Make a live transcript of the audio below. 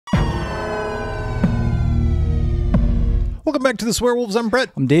Welcome back to the Swearwolves. I'm Bret.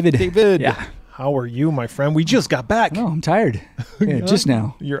 I'm David. David. Yeah. How are you, my friend? We just got back. No, I'm tired. Yeah, just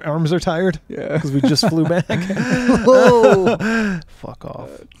now. Your arms are tired? Yeah. Because we just flew back. Oh. Fuck off.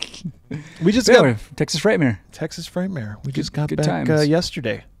 We just got Texas Frightmare. Texas Frightmare. We just got good back times.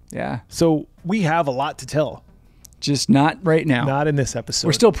 Yesterday. Yeah. So we have a lot to tell. Just not right now. Not in this episode.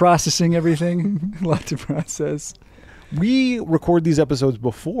 We're still processing everything. A lot to process. We record these episodes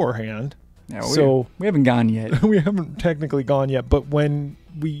beforehand. Yeah, so we haven't gone yet. We haven't technically gone yet, but when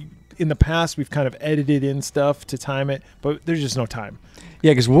in the past, we've kind of edited in stuff to time it, but there's just no time.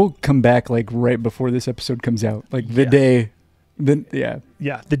 Yeah, because we'll come back like right before this episode comes out. Like the day.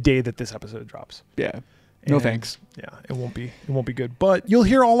 Yeah, the day that this episode drops. Yeah. No thanks. Yeah, it won't be good. But you'll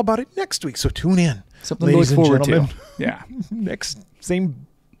hear all about it next week, so tune in. Something to look forward to. Yeah. Next, same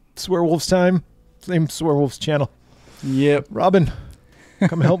Swearwolves time, same Swearwolves channel. Yep. Robin,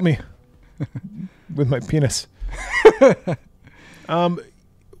 come help me with my penis.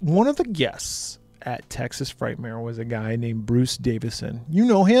 One of the guests at Texas Frightmare was a guy named Bruce Davison. You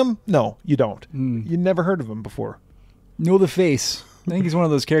know him? No, you don't. You never heard of him before. Know the face. I think he's one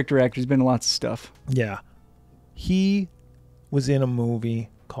of those character actors. He's been in lots of stuff. Yeah. He was in a movie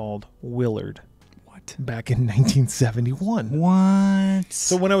called Willard. What? Back in 1971. What?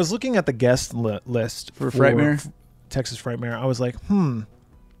 So when I was looking at the guest list for Frightmare? Texas Frightmare, I was like,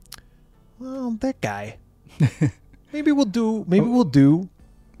 well, that guy. Maybe we'll do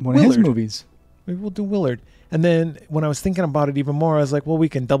one of his movies. Maybe we'll do Willard. And then when I was thinking about it even more, I was like, well, we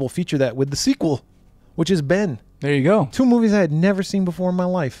can double feature that with the sequel, which is Ben. There you go. 2 movies I had never seen before in my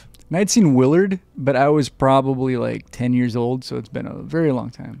life. And I'd seen Willard, but I was probably like 10 years old, so it's been a very long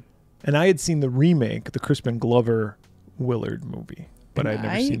time. And I had seen the remake, the Crispin Glover Willard movie, but I'd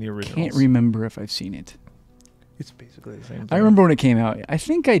never seen the original. I can't remember if I've seen it. It's basically the same thing. I remember when it came out. I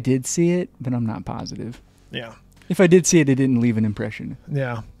think I did see it, but I'm not positive. Yeah. If I did see it, it didn't leave an impression.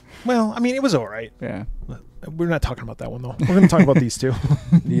 Yeah. Well, I mean, it was all right. Yeah. We're not talking about that one, though. We're going to talk about these two.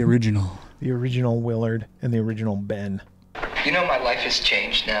 The original. The original Willard and the original Ben. You know, my life has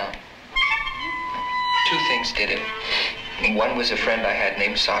changed now. 2 things did it. One was a friend I had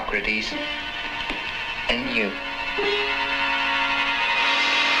named Socrates, and you.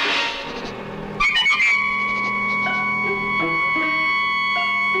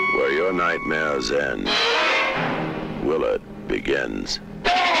 Where your nightmares end, Willard begins.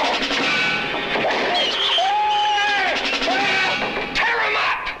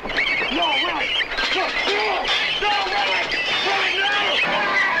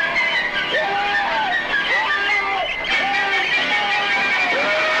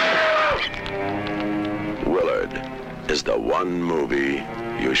 Willard is the one movie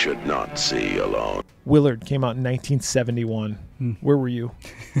you should not see alone. Willard came out in 1971. Where were you?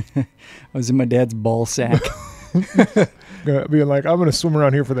 I was in my dad's ball sack. Being like, I'm going to swim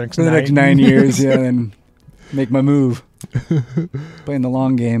around here for the next 9 years, yeah, and make my move. Playing the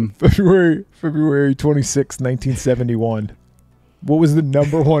long game. February 26, 1971. What was the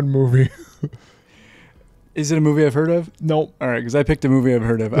 #1 movie? Is it a movie I've heard of? Nope. All right, because I picked a movie I've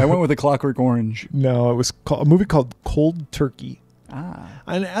heard of. I went with A Clockwork Orange. No, it was a movie called Cold Turkey. Ah.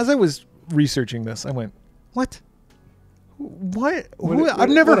 And as I was researching this, I went, what? What? I've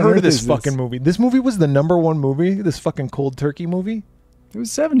never heard of this fucking movie. This movie was the #1 movie, this fucking Cold Turkey movie. It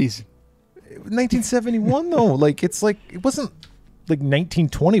was 70s. 1971, though. Like, it wasn't like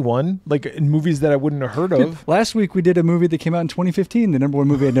 1921, like in movies that I wouldn't have heard of. Last week we did a movie that came out in 2015, the #1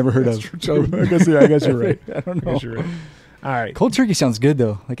 movie I'd never heard of. So I guess you're right. I don't know. I guess you're right. All right. Cold turkey sounds good,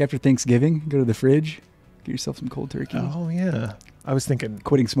 though. Like after Thanksgiving, go to the fridge, get yourself some cold turkey. Oh, yeah. I was thinking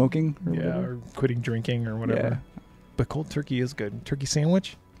quitting smoking. Or quitting drinking or whatever. Yeah. But cold turkey is good. Turkey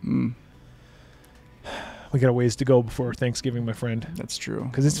sandwich? We got a ways to go before Thanksgiving, my friend. That's true.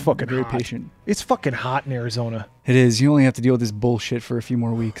 Because it's fucking very hot. patient. It's fucking hot in Arizona. It is. You only have to deal with this bullshit for a few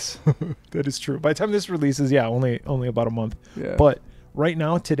more weeks. That is true. By the time this releases, only about a month. Yeah. But right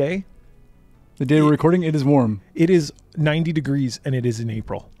now, today, the day we're recording, it is warm. It is 90 degrees, and it is in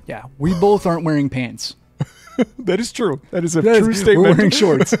April. Yeah. We both aren't wearing pants. That is true. That is a true statement. We're wearing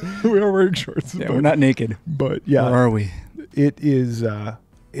shorts. We are wearing shorts. Yeah, we're not naked. But yeah. Or are we? It is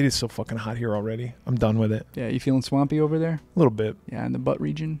so fucking hot here already. I'm done with it. Yeah, you feeling swampy over there? A little bit. Yeah, in the butt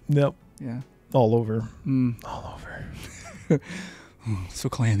region? Yep. Yeah. All over. All over. So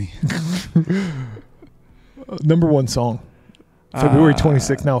clammy. #1 song. February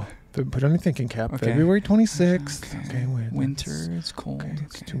 26th. Now, put on your thinking cap. Okay. February 26th. Okay, wait. Winter, it's cold. Okay,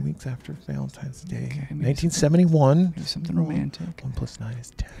 it's 2 weeks after Valentine's Day. Okay, 1971. Maybe something romantic. 1 + 9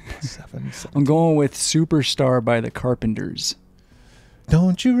 is 10 + 7. I'm going with Superstar by the Carpenters.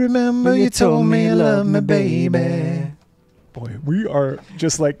 Don't you remember you told me you love me, baby? Boy, we are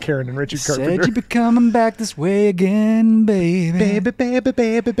just like Karen and Richard Carpenter. Said you'd be coming back this way again, baby. Baby, baby,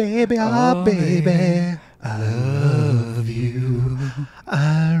 baby, baby, oh, baby. I love you.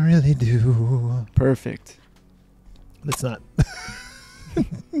 I really do. Perfect. That's not...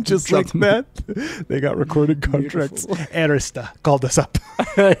 Just like that, they got recorded contracts. Arista called us up.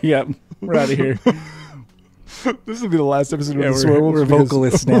 Yep, we're out of here. This will be the last episode of the we're Swearwolves. We're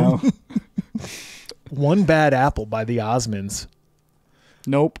vocalists now. One Bad Apple by the Osmonds.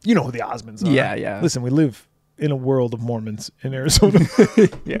 Nope. You know who the Osmonds are. Yeah, yeah. Listen, we live in a world of Mormons in Arizona.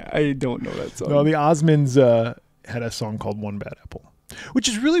 Yeah, I don't know that song. No, the Osmonds had a song called One Bad Apple, which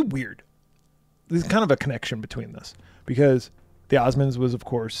is really weird. There's kind of a connection between this because the Osmonds was, of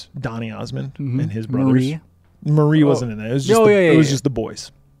course, Donny Osmond and his brothers. Marie wasn't in it. It was just, it was just the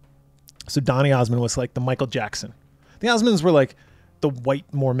boys. So Donny Osmond was like the Michael Jackson. The Osmonds were like the white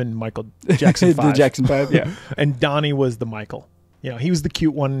Mormon Michael Jackson 5. The Jackson 5, yeah. And Donny was the Michael. You know, he was the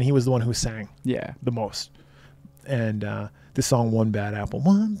cute one, and he was the one who sang the most. And this song, One Bad Apple.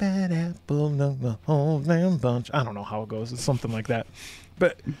 One bad apple, the whole damn bunch. I don't know how it goes. It's something like that.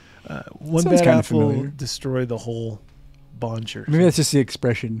 But one bad apple destroy the whole bunch. Or maybe that's just the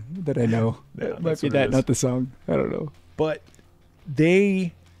expression that I know. Yeah, might be that, not the song. I don't know. But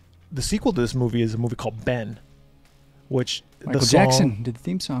the sequel to this movie is a movie called Ben, which Michael Jackson did the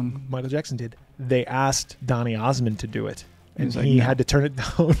theme song. Michael Jackson did. They asked Donny Osmond to do it, and he had to turn it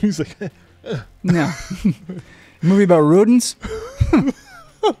down. He's like, no. Movie about rodents?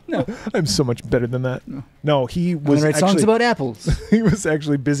 No. I'm so much better than that. No, he was write songs about apples. He was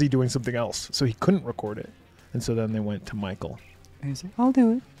actually busy doing something else, so he couldn't record it. And so then they went to Michael. And he's like, I'll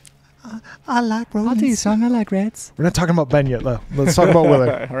do it. I like rodents. I'll do your song. I like rats. We're not talking about Ben yet, though. Let's talk about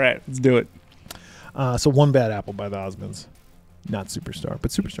Willard. All right, let's do it. So One Bad Apple by the Osmonds. Not Superstar,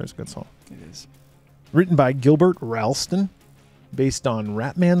 but Superstar is a good song. It is. Written by Gilbert Ralston, based on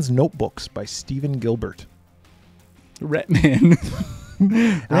Ratman's Notebooks by Stephen Gilbert. Ratman.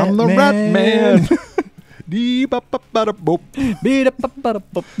 I'm the Ratman.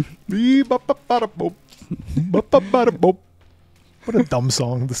 What a dumb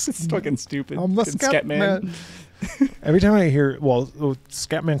song. It's fucking stupid. I'm the Scatman. Every time I hear,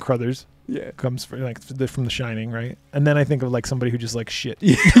 Scatman Crothers comes from, from The Shining, right? And then I think of like somebody who just like shit.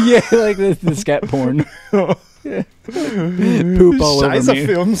 Yeah, like the scat porn. Yeah. Poop all over me.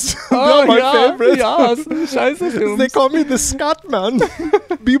 Films. Oh, my favorite. Yes, Scheisse films. They call me the Scatman.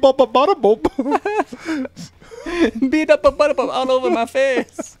 Bebop-a-bada-bop. Beat up a butt all over my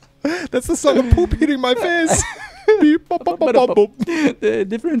face. That's the song of poop hitting my face. The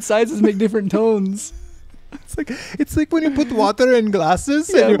different sizes make different tones. It's like when you put water in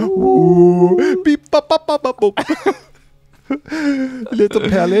glasses and you beep pop pop pop pop boop. Little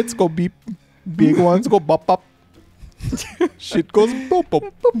pellets go beep, big ones go bop bop. Shit goes bop bop.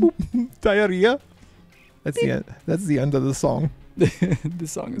 Diarrhea. That's the end. That's the end of the song. The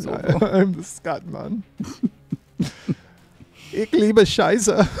song is awful. I'm the Scatman. Ich liebe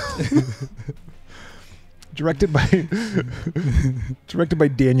Scheiße. Directed by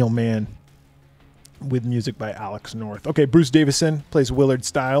Daniel Mann, with music by Alex North. Okay, Bruce Davison plays Willard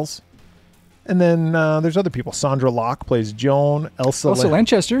Stiles, and then there's other people. Sandra Locke plays Joan. Elsa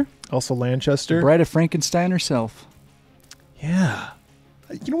Lanchester. Elsa Lanchester. The Bride of Frankenstein herself. Yeah.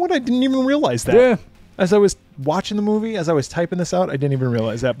 You know what? I didn't even realize that. Yeah. As I was watching the movie, as I was typing this out, I didn't even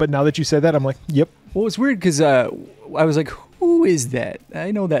realize that. But now that you said that, I'm like, yep. Well, it's weird because I was like, who is that?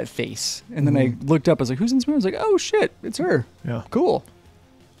 I know that face. And then I looked up. I was like, who's in this movie? I was like, oh, shit. It's her. Yeah. Cool.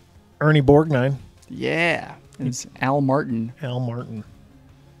 Ernie Borgnine. Yeah. It's Al Martin. Al Martin.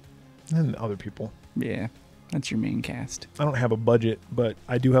 And other people. Yeah. That's your main cast. I don't have a budget, but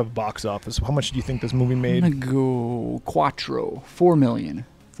I do have a box office. How much do you think this movie made? I'm going to go Quattro. $4 million.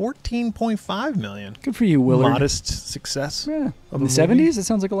 14.5 million. Good for you, Willard. Modest success. Yeah. In the 70s, it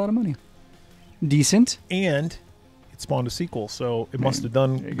sounds like a lot of money. Decent. And it spawned a sequel, so it must have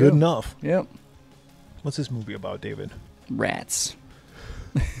done good enough. Yep. What's this movie about, David? Rats.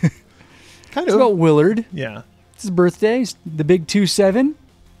 Kind of. It's about Willard. Yeah. It's his birthday. He's the big 27.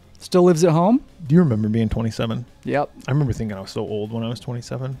 Still lives at home. Do you remember being 27? Yep. I remember thinking I was so old when I was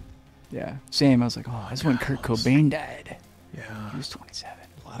 27. Yeah. Same. I was like, oh, that's when Kurt Cobain died. Yeah. He was 27.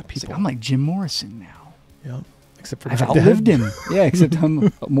 A lot of people. Like, I'm like Jim Morrison now. Yeah. Except for I've outlived him. Yeah, except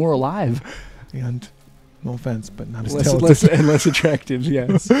I'm more alive. And no offense, but not as talented. Less attractive,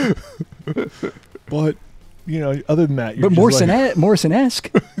 yes. But, you know, other than that, you're but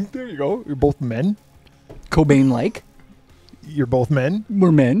Morrison-esque. There you go. You're both men. Cobain-like. You're both men.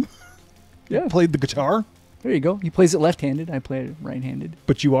 We're men. Yeah. Played the guitar. There you go. He plays it left-handed. I play it right-handed.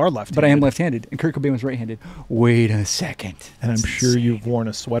 But you are left-handed. But I am left-handed, and Kurt Cobain was right-handed. Wait a second. And I'm sure you've worn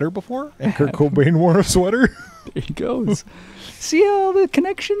a sweater before, and Kurt Cobain wore a sweater. There he goes. See all the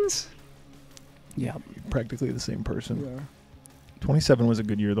connections? Yeah. Practically the same person. 27 was a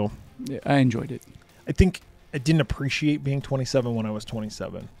good year, though. Yeah, I enjoyed it. I think I didn't appreciate being 27 when I was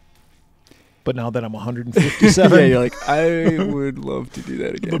 27. But now that I'm 157... yeah, you're like, I would love to do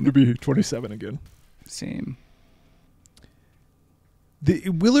that again. I'd love to be 27 again. Same.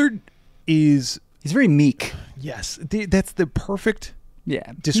 Willard is... He's very meek. Yes. That's the perfect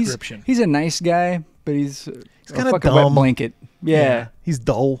description. He's a nice guy, but he's kind of fucking dumb. wet blanket. Yeah. He's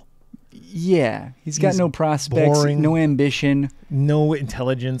dull. Yeah. He's got no prospects, boring. no ambition. No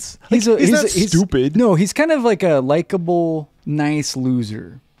intelligence. He's not stupid. No, he's kind of like a likable, nice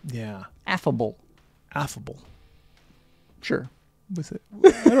loser. Yeah. Affable. Sure. What's it?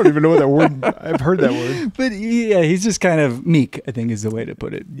 I don't even know what that word... I've heard that word. But yeah, he's just kind of meek, I think is the way to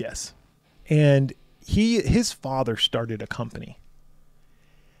put it. Yes. And his father started a company.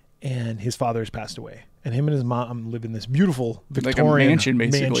 And his father has passed away. And him and his mom live in this beautiful Victorian like a mansion,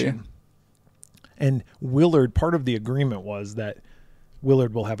 basically. mansion. And Willard, part of the agreement was that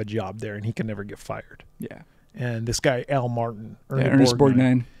Willard will have a job there and he can never get fired. Yeah. And this guy, Al Martin, Ernest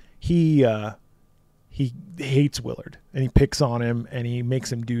Borgnine, he hates Willard and he picks on him and he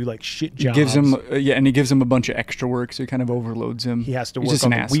makes him do like shit jobs. He gives him a bunch of extra work, so he kind of overloads him. He has to work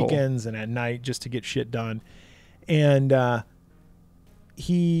on the weekends and at night just to get shit done. And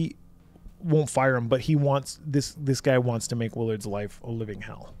he won't fire him, but he wants this guy wants to make Willard's life a living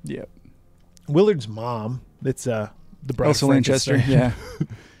hell. Yep. Willard's mom, that's the bride Elsa Lanchester, yeah.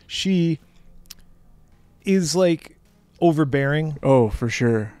 She is like overbearing. Oh, for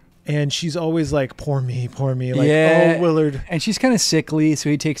sure. And she's always like, poor me, like, yeah. oh, Willard. And she's kind of sickly, so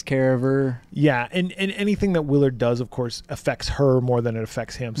he takes care of her. Yeah, and anything that Willard does, of course, affects her more than it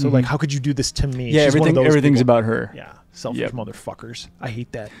affects him. So, like, how could you do this to me? Yeah, she's everything's people. about her. Yeah, selfish motherfuckers. I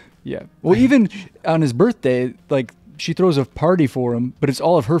hate that. Yeah. Well, even on his birthday, like, she throws a party for him, but it's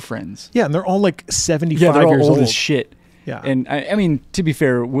all of her friends. Yeah, and they're all like 75 yeah, they're all years old old. as shit. Yeah. And I mean, to be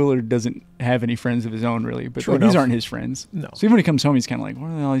fair, Willard doesn't have any friends of his own, really. But True like, these enough. aren't his friends. No. So even when he comes home, he's kind of like, what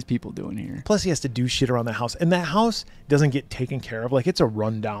are all these people doing here? Plus, he has to do shit around the house. And that house doesn't get taken care of. Like, it's a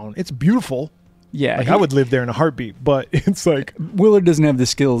rundown. It's beautiful. Yeah. Like, I would live there in a heartbeat. But it's like... Willard doesn't have the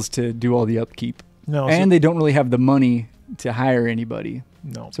skills to do all the upkeep. No. And they don't really have the money to hire anybody.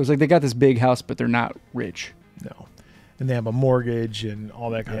 No. So it's like they got this big house, but they're not rich. No. And they have a mortgage and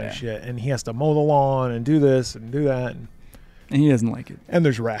all that kind of shit. And he has to mow the lawn and do this and do that. And he doesn't like it. And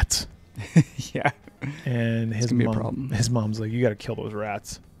there's rats. Yeah. And his be a problem. His mom's like, you got to kill those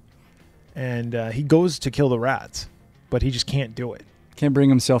rats. And he goes to kill the rats, but he just can't do it. Can't bring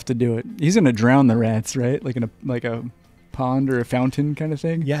himself to do it. He's gonna drown the rats, right? Like in a pond or a fountain kind of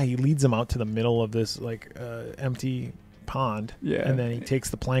thing. Yeah, he leads them out to the middle of this like empty pond. Yeah. And then he takes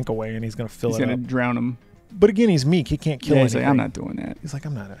the plank away and he's gonna fill He's it gonna up. drown them. But again, he's meek. He can't kill He's anything. like, I'm not doing that. He's like,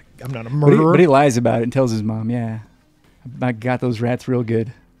 I'm not a murderer. But he lies about it and tells his mom, yeah, I got those rats real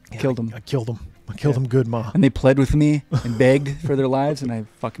good. I killed them. I killed them. I killed them good, Ma. And they pled with me and begged for their lives, and I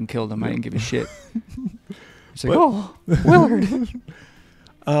fucking killed them. I didn't give a shit. It's like, oh, Willard.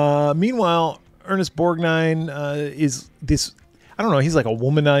 Meanwhile, Ernest Borgnine is this, I don't know, he's like a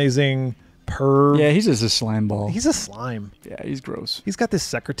womanizing perv. Yeah, he's just a slime ball. He's a slime. Yeah, he's gross. He's got this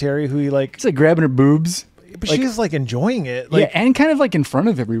secretary who he like... He's like grabbing her boobs. But like, she's like enjoying it. Like, yeah, and kind of like in front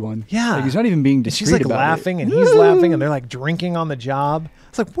of everyone. Yeah. Like he's not even being discreet she's like about laughing it. and he's laughing and they're like drinking on the job.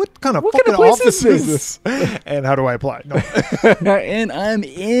 It's like, what kind of fucking place office is is this? And how do I apply? No. And I'm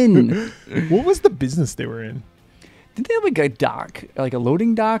in. What was the business they were in? Didn't they have like a dock, like a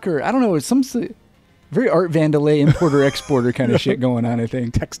loading dock, or I don't know, some very Art Vandelay importer exporter kind of shit going on? I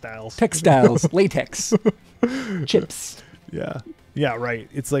think textiles, latex, chips. Yeah, yeah, right.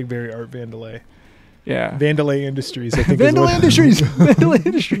 It's like very Art Vandelay. Yeah, Vandelay Industries. I think Vandelay Industries. Vandelay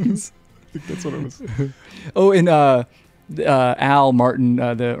Industries. I think that's what it was. Oh, and Al Martin,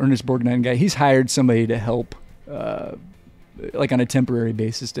 the Ernest Borgnine guy, he's hired somebody to help, like on a temporary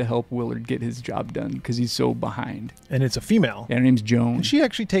basis, to help Willard get his job done because he's so behind. And it's a female. Yeah, her name's Joan. And she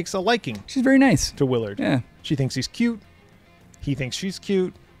actually takes a liking. She's very nice to Willard. Yeah, she thinks he's cute. He thinks she's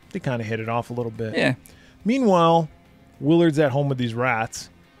cute. They kind of hit it off a little bit. Yeah. Meanwhile, Willard's at home with these rats.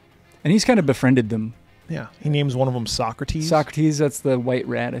 And he's kind of befriended them. Yeah. He names one of them Socrates. Socrates, that's the white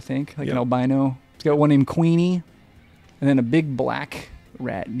rat, I think. Like an albino. He's got one named Queenie. And then a big black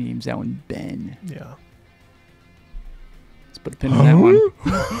rat names that one Ben. Yeah. Let's put a pin in that one.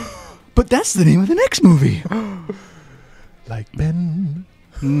 But that's the name of the next movie. Like Ben.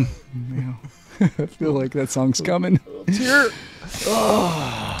 Yeah. I feel like that song's coming. It's here.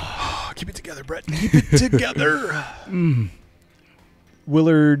 Oh, keep it together, Brett. Keep it together.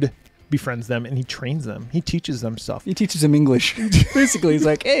 Willard befriends them and he trains them. He teaches them stuff. He teaches them English. Basically, he's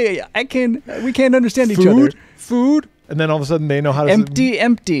like, "Hey, we can't understand each other. Food, and then all of a sudden they know how to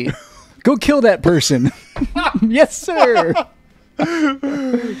Empty. Go kill that person." Yes, sir.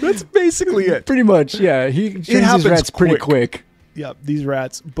 That's basically it. Pretty much, yeah. He trains his happens rats pretty quick. Yeah, these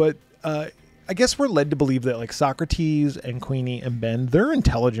rats. But I guess we're led to believe that like Socrates and Queenie and Ben, they're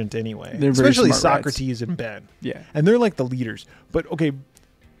intelligent anyway. They're very especially smart Socrates and Ben. Yeah. And they're like the leaders. But okay,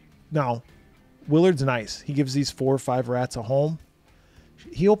 now Willard's nice. He gives these 4 or 5 rats a home.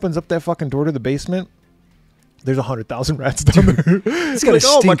 He opens up that fucking door to the basement. There's 100,000 rats down there. It's got to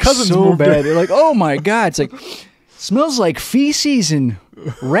stink so bad. They're like, oh my God. It's like, smells like feces and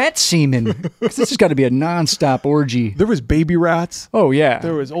rat semen. This has got to be a nonstop orgy. There was baby rats. Oh, yeah.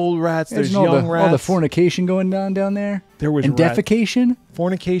 There was old rats. There's all young rats. All the fornication going on down there. There was and defecation.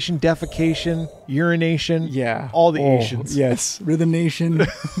 Fornication, defecation, urination. Yeah. All the Asians. Yes. Rhythm Nation.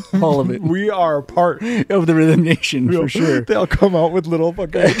 All of it. We are a part of the Rhythm Nation for sure. They'll come out with little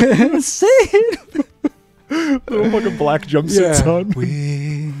fucking... Say it. Little fucking black jumpsuits on.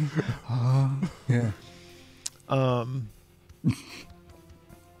 We are... Yeah.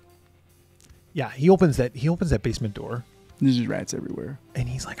 Yeah, he opens that basement door. There's just rats everywhere. And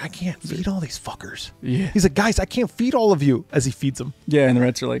he's like, I can't feed all these fuckers. Yeah. He's like, guys, I can't feed all of you, as he feeds them. Yeah, and the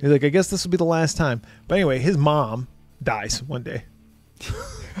rats are like... He's like, I guess this will be the last time. But anyway, his mom dies one day.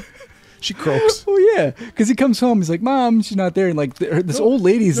 She croaks. Oh, yeah. Because he comes home. He's like, Mom, she's not there. And like, this old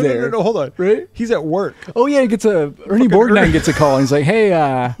lady's there. No, hold on. Right? He's at work. Oh, yeah. He gets Ernie Borgnine gets a call. And he's like, hey,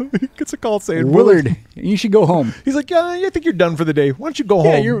 he gets a call saying, Willard, you should go home. He's like, yeah, I think you're done for the day. Why don't you go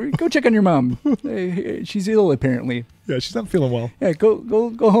home? Yeah, go check on your mom. Hey, she's ill, apparently. Yeah, she's not feeling well. Yeah, go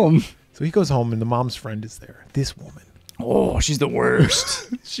home. So he goes home, and the mom's friend is there. This woman. Oh, she's the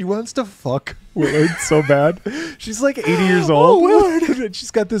worst. She wants to fuck Willard so bad. She's like 80 years old. Oh, Willard. And she's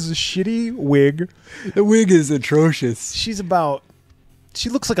got this shitty wig. The wig is atrocious. She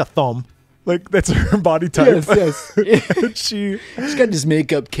looks like a thumb. Like, that's her body type. Yes. She's got this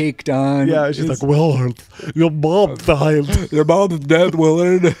makeup caked on. Yeah, she's like, Willard, your mom died. Your mom is dead,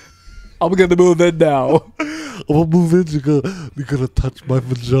 Willard. I'm going to move in now. I'm going to move in. You're going to touch my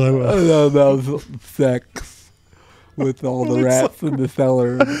vagina. No, sex. With all the rats in the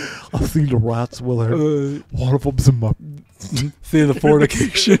cellar. I've seen the rats, Willard. One of them's in my... See the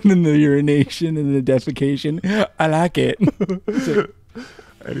fornication and the urination and the defecation. I like it.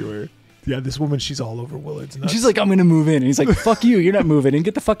 Anyway, yeah, this woman, she's all over Willard's nuts. She's like, I'm going to move in. And he's like, fuck you. You're not moving in.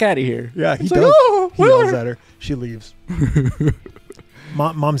 Get the fuck out of here. Yeah, he does. Like, oh, he yells at her. She leaves.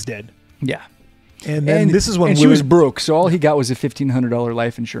 Mom's dead. Yeah. And then this is when Willard, she was broke, so all he got was a $1,500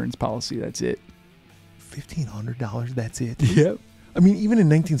 life insurance policy. That's it. $1,500, that's it. Yep. I mean, even in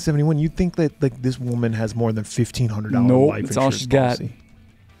 1971, you'd think that like this woman has more than $1,500 life insurance that's all she's policy. got.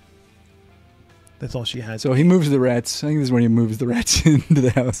 That's all she has. So he moves the rats. I think this is when he moves the rats into the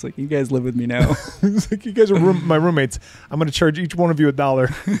house. Like, you guys live with me now. He's like, you guys are my roommates. I'm going to charge each one of you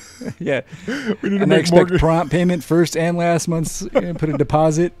 $1. Yeah. We need to and I expect prompt payment first and last month's. Put a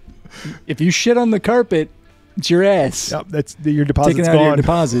deposit. If you shit on the carpet, it's your ass. Yep, that's your deposit's taken out gone. Of your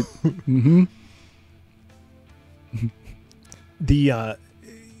deposit. Mm-hmm.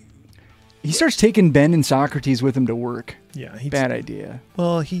 He starts taking Ben and Socrates with him to work. Yeah, bad idea.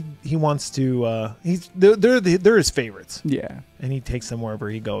 Well, he wants to. They're his favorites. Yeah, and he takes them wherever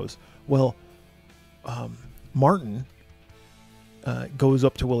he goes. Well, Martin goes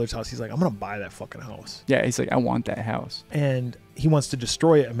up to Willard's house. He's like, I'm gonna buy that fucking house. Yeah, he's like, I want that house, and he wants to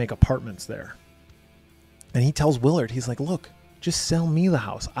destroy it and make apartments there. And he tells Willard, he's like, look, just sell me the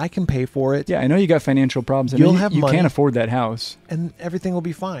house. I can pay for it. Yeah, I know you got financial problems. You'll have money. You can't afford that house. And everything will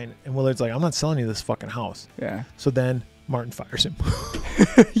be fine. And Willard's like, I'm not selling you this fucking house. Yeah. So then Martin fires him.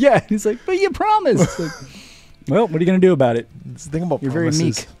 Yeah. He's like, but you promised. Like, well, what are you going to do about it? It's the thing about You're promises. Very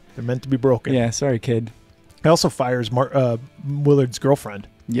meek. They're meant to be broken. Yeah, sorry, kid. He also fires Willard's girlfriend.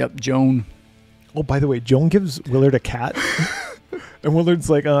 Yep, Joan. Oh, by the way, Joan gives Willard a cat. And Willard's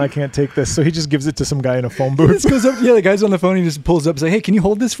like, I can't take this. So he just gives it to some guy in a phone booth. He just goes up, yeah, the guy's on the phone. He just pulls up. He's like, hey, can you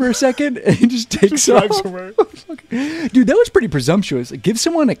hold this for a second? And he just takes off. Dude, that was pretty presumptuous. Like, give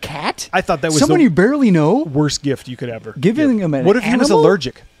someone a cat? I thought that was someone you barely know. Worst gift you could ever Giving him an What if he was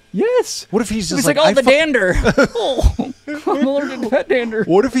allergic? Yes. What if he's just like, oh, the dander. Oh, I'm allergic to pet dander.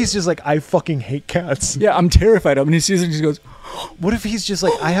 What if he's just like, I fucking hate cats? Yeah, I'm terrified of him. And he sees it and he just goes, what if he's just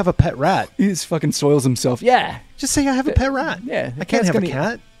like, I have a pet rat? He just fucking soils himself. Yeah. Just say I have a pet rat. Yeah. I can't have a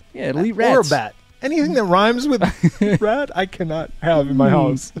cat. Yeah, it'll eat rats. Or a bat. Anything that rhymes with rat, I cannot have in my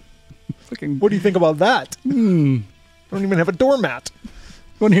house. Fucking. What do you think about that? I don't even have a doormat.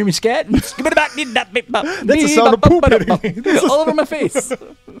 Want to hear me scat? That's the sound of poop hitting me. All over my face.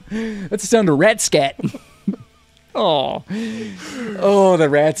 That's the sound of rat scat. Oh, the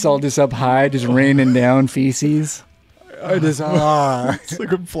rats all just up high, just raining down feces. It's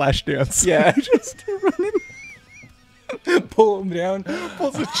like a flash dance. Yeah, just running. Pull them down.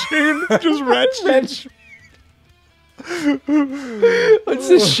 Pulls a chain. Just rat shit. It's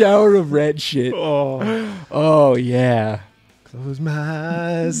a shower of rat shit. Oh yeah. Close my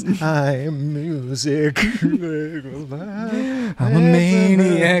eyes. I am music. I'm a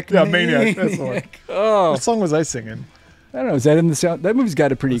maniac. Yeah, maniac. That's the one. Oh, What song was I singing? I don't know. Is that in the sound? That movie's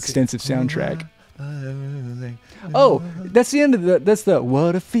got a pretty extensive soundtrack. Oh, that's the end of the. That's the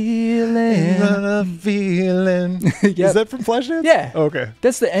what a feeling. What a feeling. Yep. Is that from Flashdance? Yeah. Okay.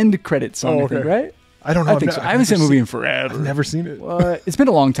 That's the end credit song, I think, right? I don't know. I think so. I haven't seen the movie in forever. I've never seen it. It's been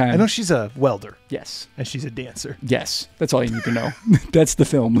a long time. I know she's a welder. Yes. And she's a dancer. Yes. That's all you need to know. That's the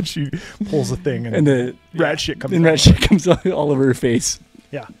film. She pulls a thing And the rat shit comes and out. rat shit comes all over her face.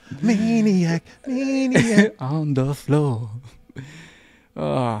 Yeah. Maniac. On the floor.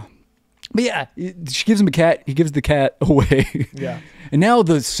 But yeah, she gives him a cat. He gives the cat away. Yeah. And now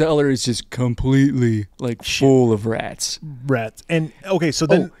the cellar is just completely full of rats. Rats. And okay, so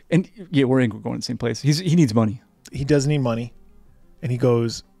then we're going to the same place. He needs money. He does need money. And he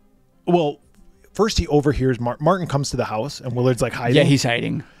goes, well, first he overhears Martin comes to the house and Willard's like hiding. Yeah, he's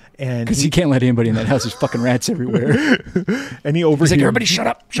hiding. And because he can't let anybody in that house. There's fucking rats everywhere. And he overhears. He's like, everybody shut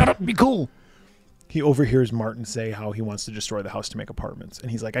up, be cool. He overhears Martin say how he wants to destroy the house to make apartments.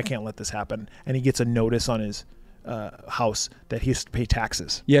 And he's like, I can't let this happen. And he gets a notice on his house that he has to pay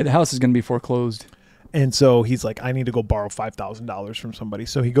taxes. Yeah, the house is going to be foreclosed. And so he's like, I need to go borrow $5,000 from somebody.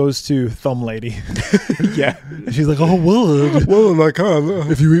 So he goes to Thumb Lady. Yeah. And she's like, oh, Willard, I can't.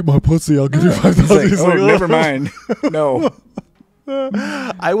 If you eat my pussy, I'll give you $5,000. He's like, never mind. No.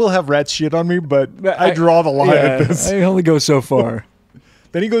 I will have rat shit on me, but I draw the line at this. I only go so far.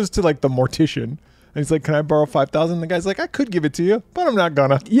 Then he goes to like the mortician. And he's like, can I borrow $5,000? The guy's like, I could give it to you, but I'm not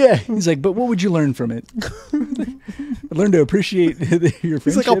gonna. Yeah. He's like, but what would you learn from it? Learn to appreciate your friendship.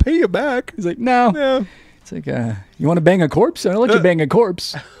 He's like, I'll pay you back. He's like, no. Yeah. It's like, you want to bang a corpse? I'll let you bang a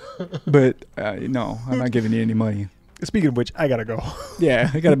corpse. But no, I'm not giving you any money. Speaking of which, I gotta go. Yeah,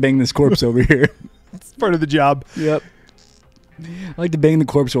 I gotta bang this corpse over here. It's part of the job. Yep. I like to bang the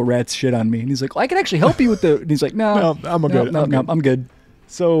corpse while rats shit on me. And he's like, well, I can actually help you with the... And he's like, no, I'm good. I'm good.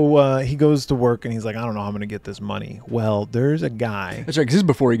 So he goes to work and he's like, I don't know how I'm going to get this money. Well, there's a guy. That's right, because this is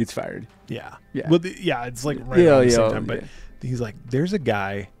before he gets fired. Yeah. Yeah. Well, it's like right around the same time. But yeah. he's like, there's a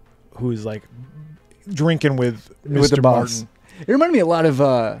guy who's like drinking with Mr. With the boss. Martin. It reminded me a lot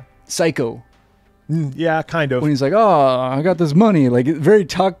of Psycho. Yeah, kind of. When he's like, oh, I got this money. Like, very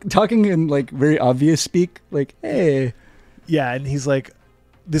talking in like very obvious speak. Like, hey. Yeah, and he's like,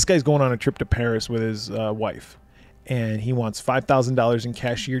 this guy's going on a trip to Paris with his wife. And he wants $5,000 in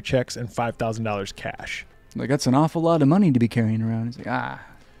cashier checks and $5,000 cash. Like, that's an awful lot of money to be carrying around. He's like,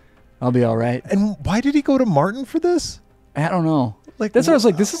 I'll be all right. And why did he go to Martin for this? I don't know. Like, that's what I was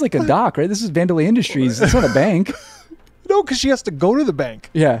like, this is like a dock, right? This is Vandalay Industries. It's not a bank. No, because she has to go to the bank.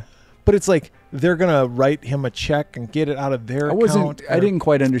 Yeah. But it's like, they're going to write him a check and get it out of their account. I didn't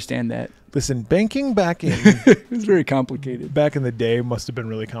quite understand that. Listen, banking back in... It was very complicated. Back in the day must have been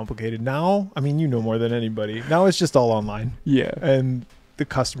really complicated. Now, I mean, you know more than anybody. Now it's just all online. Yeah. And the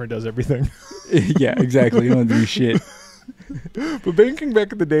customer does everything. Yeah, exactly. You don't have to do shit. But banking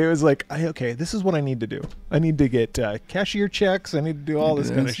back in the day, it was like, okay, this is what I need to do. I need to get cashier checks. I need to do all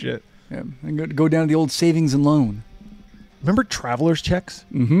this kind of shit. Yeah. And go down to the old savings and loan. Remember traveler's checks?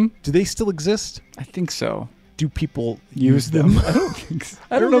 Mm-hmm. Do they still exist? I think so. Do people use them? I don't think so.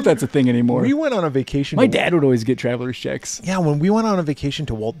 I don't know if that's a thing anymore. We went on a vacation. My dad would always get traveler's checks. Yeah, when we went on a vacation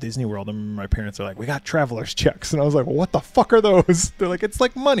to Walt Disney World, I remember my parents are like, we got traveler's checks. And I was like, well, what the fuck are those? They're like, it's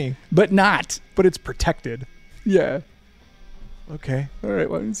like money. But not. But it's protected. Yeah. Okay. All right,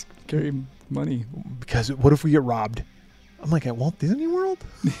 why don't you just carry money? Because what if we get robbed? I'm like, at Walt Disney World?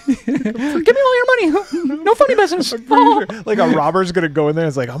 Give me all your money. No funny business. Sure. Like a robber's going to go in there and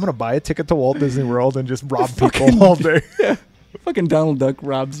it's like, I'm going to buy a ticket to Walt Disney World and just rob people all day. Yeah. Fucking Donald Duck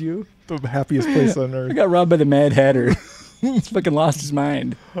robs you. The happiest place on earth. I got robbed by the Mad Hatter. He's fucking lost his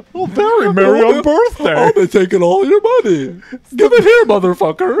mind. Oh, very merry on birthday. Oh, they're taking all your money. Give it here,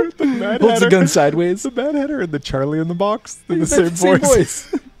 motherfucker. The Mad Holds Hatter. the gun sideways. The Mad Hatter and the Charlie in the box. They're the same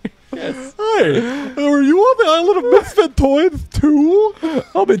voice. Yeah. Yes. Hey, are you on the island of misfit toys too?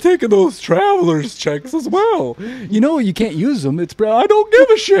 I'll be taking those traveler's checks as well. You know, you can't use them. I don't give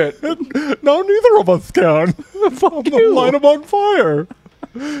a shit. No, neither of us can. Fuck I'm you. light them on fire.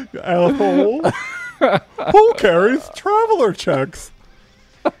 You asshole. Who carries traveler checks?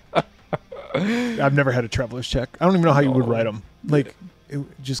 I've never had a traveler's check. I don't even know how you would write them. Like,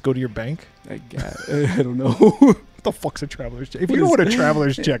 just go to your bank? I don't know. What the fuck's a traveler's check? If you know what a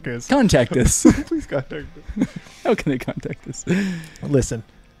traveler's check is, Contact us. please contact me. How can they contact us? Listen.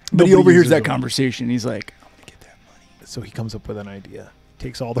 But he nobody overhears uses that them. conversation. He's like, I'm going to get that money. So he comes up with an idea.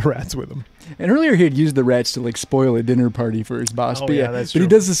 Takes all the rats with him. And earlier he had used the rats to like spoil a dinner party for his boss. Oh, but yeah, that's but he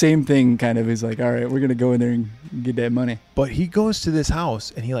true. does the same thing kind of. He's like, all right, we're going to go in there and get that money. But he goes to this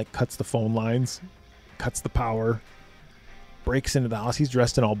house and he like cuts the phone lines, cuts the power, breaks into the house. He's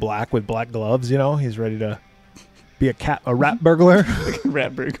dressed in all black with black gloves, you know. He's ready to be a rat burglar.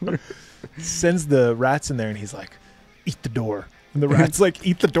 Rat burglar. Sends the rats in there and he's like, eat the door. And the rats like,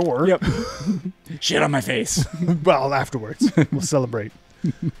 eat the door. Yep. Shit on my face. Well, afterwards. We'll celebrate.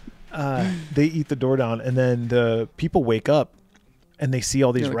 They eat the door down and then the people wake up and they see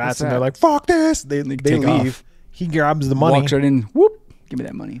all these They're like, rats "What's and they're that?" like, fuck this. They take leave. off. He grabs the money. Walks right in. Whoop. Give me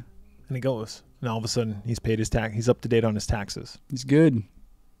that money. And he goes. And all of a sudden, he's paid his tax. He's up to date on his taxes. He's good.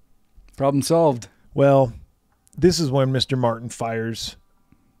 Problem solved. Well, this is when Mr. Martin fires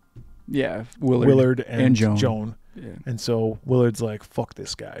Yeah. Willard. Willard and Joan. Joan. Yeah. And so Willard's like, fuck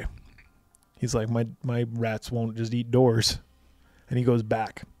this guy. He's like, my rats won't just eat doors. And he goes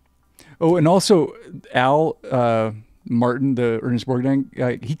back. Oh, and also Al Martin, the Ernest Borgnine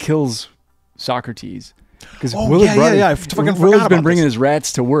guy, he kills Socrates. Because Oh, yeah. I fucking Willard's forgot been about bringing this. his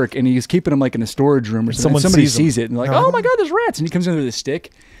rats to work, and he's keeping them like in a storage room or something. Someone Somebody sees them. sees it, and they're like, Uh-huh. "Oh my god, there's rats!" And he comes in with a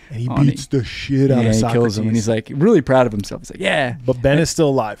stick, And he Oh, and beats the shit out of he Socrates. kills him, and he's like really proud of himself. He's like, "Yeah." But Ben is still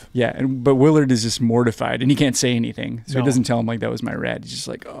alive. Yeah, but Willard is just mortified, and he can't say anything, so No. he doesn't tell him like that was my rat. He's just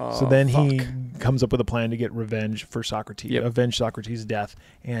like, "Oh." So then he fuck." comes up with a plan to get revenge for Socrates, Yep. avenge Socrates' death.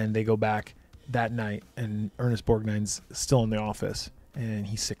 And they go back that night, and Ernest Borgnine's still in the office, and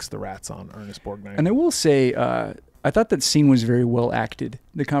he sicks the rats on Ernest Borgnine. And I will say, I thought that scene was very well acted.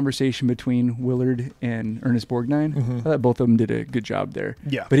 The conversation between Willard and Ernest Borgnine. I thought both of them did a good job there.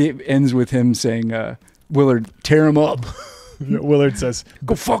 Yeah. But it ends with him saying, Willard, tear him up. Willard says,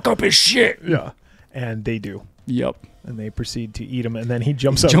 Go fuck up his shit. yeah. And they do. Yep. And they proceed to eat him, and then he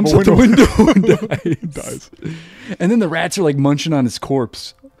jumps out Jumps the out the window. window and Dies. And then the rats are like munching on his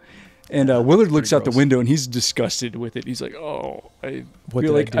corpse. And Willard looks out the gross. window and he's disgusted with it. He's like, "Oh, What feel did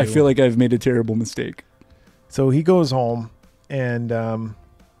I like I do?" feel like I've made a terrible mistake." So he goes home, and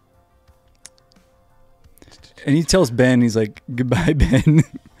And he tells Ben, he's like, "Goodbye, Ben."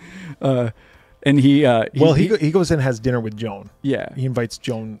 And he goes and has dinner with Joan. yeah. He invites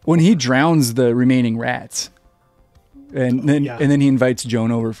Joan. When he drowns the remaining rats, and then yeah. he invites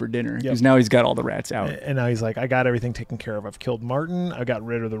Joan over for dinner because Yep. now he's got all the rats out. And now he's like, I got everything taken care of. I've killed Martin. I got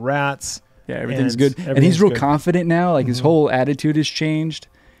rid of the rats. Yeah, everything's And good, and everything's he's real good. confident now. Like his whole attitude has changed.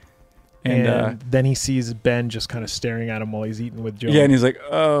 And then he sees Ben just kind of staring at him while he's eating with Joan. Yeah, and he's like,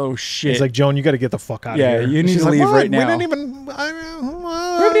 "Oh shit!" He's like, Joan, you got to get the fuck out of Yeah, here. you And need she's to like, leave "What? right now." We didn't even. We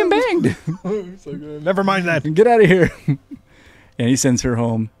haven't even banged. It's like, never mind that. Get out of here. And he sends her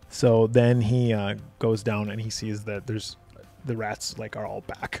home. So then he goes down and he sees that the rats like are all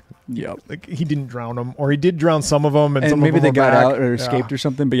back. Yep. Like he didn't drown them, or he did drown some of them, and some maybe of them they are got back. out or Yeah. escaped or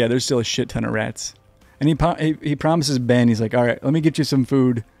something. But yeah, there's still a shit ton of rats. And he promises Ben, he's like, "All right, let me get you some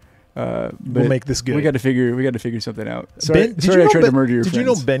food. But We'll make this good." We got to figure something out." Sorry, Ben, sorry, I tried to murder your Did friends.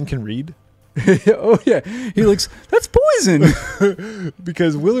 you know Ben can read? Oh yeah, he looks. That's poison.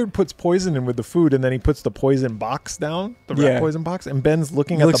 Because Willard puts poison in with the food, and then he puts the poison box down, the rat Yeah. poison box, and Ben's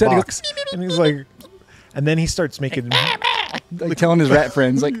looking at Looks the at it, he box, and he's like, and then he starts making, Like telling his rat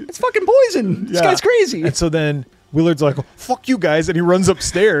friends, like, "It's fucking poison. This Yeah. guy's crazy." and so then Willard's like, "Fuck you guys," and he runs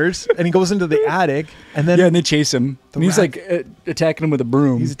upstairs, and he goes into the attic, and then Yeah, and they chase him. And he's rat- like attacking him with a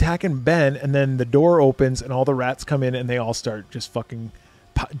broom. he's attacking Ben, and then the door opens, and all the rats come in, and they all start just fucking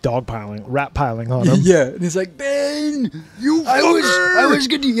rat piling on him. Yeah, and he's like, "Ben, I was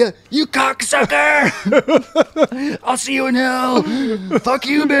good to you, you cocksucker. I'll see you in hell. Fuck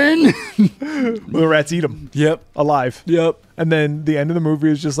you, Ben." The rats eat him Yep. alive. Yep. And then the end of the movie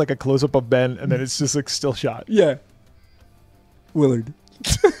is just like a close up of Ben, and then it's just like still shot. Yeah. Willard.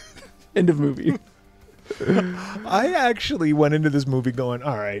 End of movie. I actually went into this movie going,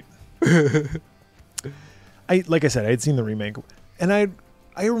 all right. Like I said, I had seen the remake, and I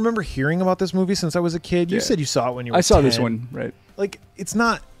remember hearing about this movie since I was a kid. You Yeah. said you saw it when you were I saw this 10. one, right? Like, it's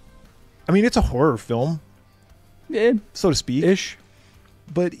not, I mean, it's a horror film, Yeah. so to speak, Ish.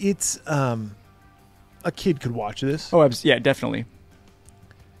 but it's a kid could watch this. Oh, yeah, definitely.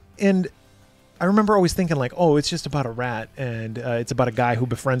 And I remember always thinking like, oh, it's just about a rat, and it's about a guy who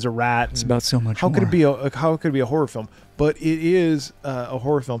befriends a rat. It's about so much how more. could it be a horror film? But it is a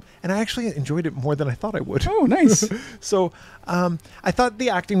horror film, and I actually enjoyed it more than I thought I would. Oh, nice. So I thought the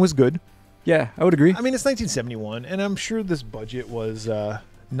acting was good. Yeah, I would agree. I mean, it's 1971, and I'm sure this budget was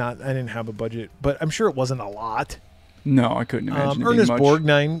not. I didn't have a budget, but I'm sure it wasn't a lot. No, I couldn't imagine. Ernest much.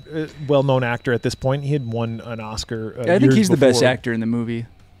 Borgnine, well-known actor at this point, he had won an Oscar. I think he's the best before. actor in the movie.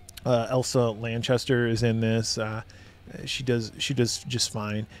 Elsa Lanchester is in this. She does just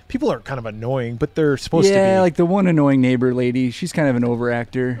fine. People are kind of annoying, but they're supposed to be. Yeah, like the one annoying neighbor lady. She's kind of an over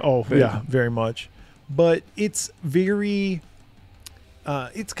actor. Oh, yeah, very much. But it's very.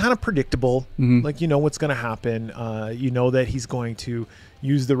 It's kind of predictable. Mm-hmm. Like, you know what's going to happen. You know that he's going to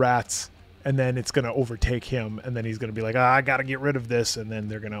use the rats, and then it's going to overtake him, and then he's going to be like, I got to get rid of this, and then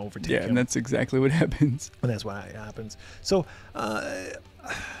they're going to overtake him. Yeah, and that's exactly what happens. And that's what happens. So,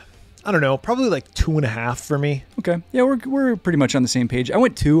 I don't know, probably like 2.5 for me. Okay, yeah, we're pretty much on the same page. I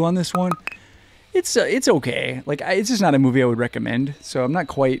went 2 on this one. It's okay. Like, it's just not a movie I would recommend. So I'm not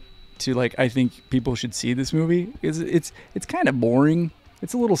quite to like. I think people should see this movie. It's kind of boring.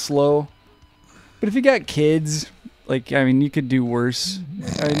 It's a little slow. But if you got kids, like, I mean, you could do worse.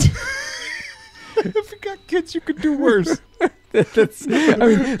 If you got kids, you could do worse. That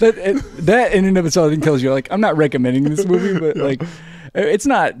in and of itself, I think tells you, like, I'm not recommending this movie, but like, it's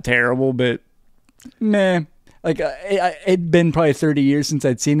not terrible, but meh. Like, it'd been probably 30 years since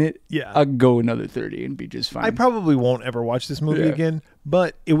I'd seen it. Yeah. I'd go another 30 and be just fine. I probably won't ever watch this movie again,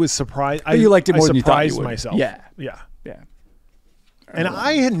 but it was surprised. But you liked it more than you thought you surprised would. myself. Yeah. Yeah. Yeah. And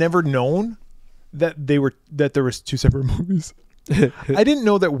I had never known that there was 2 separate movies. I didn't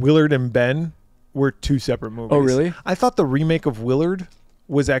know that Willard and Ben were 2 separate movies. Oh, really? I thought the remake of Willard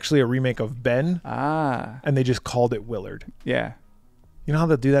was actually a remake of Ben, And they just called it Willard. yeah. You know how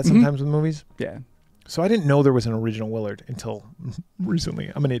they'll do that sometimes with movies? Yeah. So I didn't know there was an original Willard until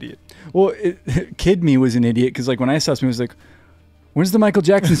recently. I'm an idiot. Well, Kid Me was an idiot because, like, when I saw this movie, I was like, when's the Michael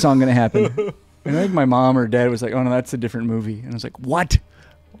Jackson song going to happen? And I think my mom or dad was like, oh, no, that's a different movie. And I was like, what?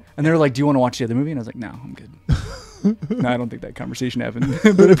 And they were like, do you want to watch the other movie? And I was like, no, I'm good. No, I don't think that conversation happened.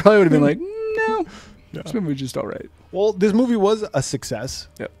 But it probably would have been like, no. Yeah. This movie was just all right. Well, this movie was a success,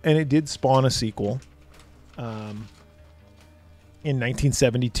 Yep. and it did spawn a sequel in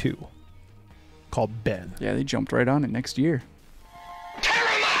 1972 called Ben. Yeah, they jumped right on it next year.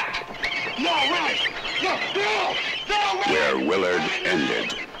 Where Willard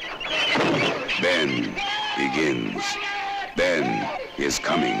ended, Ben begins. Ben is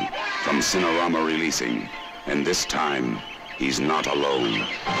coming from Cinerama Releasing, and this time he's not alone.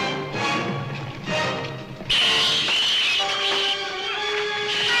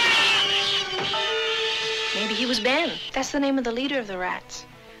 Maybe he was Ben. That's the name of the leader of the rats.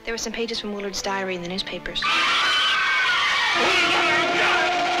 There were some pages from Willard's diary in the newspapers.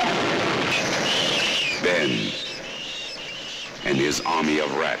 Ben and his army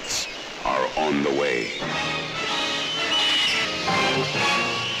of rats are on the way.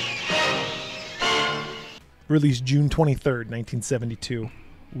 Released June 23rd, 1972.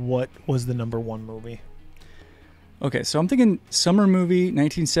 What was the #1 movie? Okay, so I'm thinking summer movie,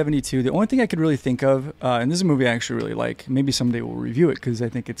 1972. The only thing I could really think of, and this is a movie I actually really like. Maybe someday we'll review it because I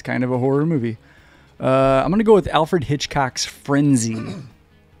think it's kind of a horror movie. I'm going to go with Alfred Hitchcock's Frenzy.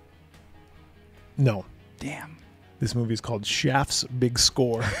 No. Damn. This movie is called Shaft's Big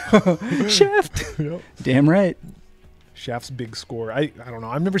Score. Shaft. Yep. Damn right. Shaft's Big Score. I don't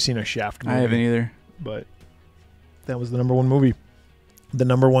know. I've never seen a Shaft movie. I haven't either. But that was the #1 movie. The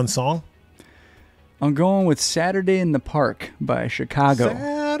 #1 song? I'm going with Saturday in the Park by Chicago.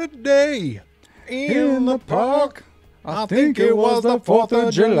 Saturday in the park. I think it was the 4th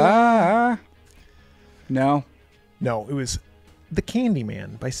of July. No. No, it was The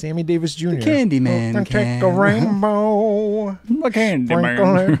Candyman by Sammy Davis Jr. The Candyman Can take a rainbow. The Sprinkle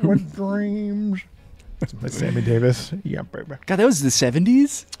Candyman. it with dreams. By Sammy Davis. Yeah, baby. God, that was the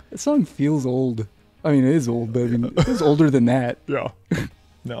 70s? That song feels old. I mean, it is old, but I mean, it was older than that. Yeah.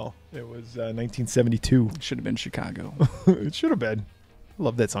 No, it was 1972. It should have been Chicago. It should have been. I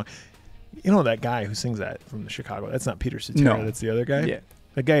love that song. You know that guy who sings that from Chicago? That's not Peter Cetera. No. That's the other guy? Yeah.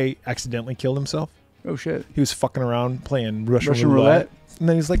 That guy accidentally killed himself. Oh, shit. He was fucking around playing Russian Russian roulette. roulette? And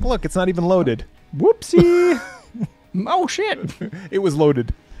then he's like, look, it's not even loaded. Whoopsie. Oh, shit. It was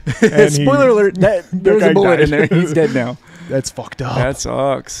loaded. And Spoiler alert. There was a guy bullet died. in there. He's dead now. That's fucked up. That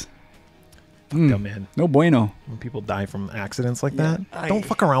sucks. fucked up, man. No bueno. When people die from accidents like Yeah, that, don't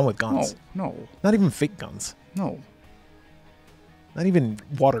fuck around with guns. No. Not even fake guns. No. Not even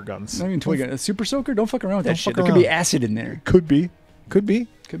water guns. Not even toy gun. A super soaker? Don't fuck around with that shit. fuck There could be around. acid in there. Could be. Could be.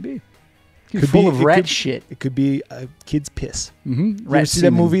 Could Full be, of it rat could- shit. It could be a kid's piss. Mm-hmm. You ever see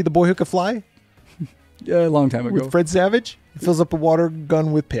that movie, The Boy Who Could Fly? A long time ago. With Fred Savage? He fills up a water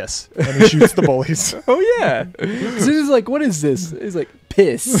gun with piss and he shoots the bullies. Oh, yeah. So he's like, what is this? He's like,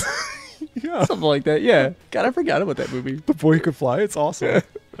 piss. Yeah. Something like that. Yeah. God, I forgot about that movie. The Boy Who Could Fly. It's awesome.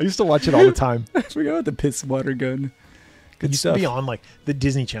 I used to watch it all the time. I forgot about the piss water gun. It used to be on like the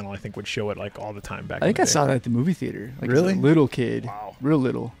Disney Channel, I think, would show it like all the time back I think in I the day. saw that at the movie theater. Like Really? As a little kid. Wow. Real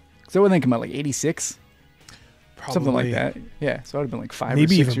little. So when they come out, like 86? Something like Probably. that. Yeah. So I'd have been like 5 Maybe or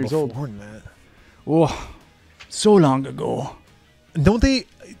 6 even years before old. than that. Oh, so long ago. Don't they?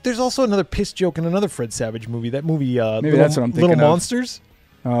 There's also another piss joke in another Fred Savage movie. That movie, Maybe that's what I'm thinking Little of. Monsters,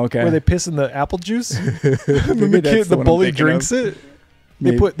 Oh, okay. where they piss in the apple juice. and then Maybe the that's the one I'm bully thinking drinks of. it.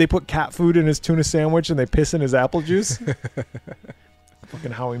 Maybe. They put cat food in his tuna sandwich and they piss in his apple juice.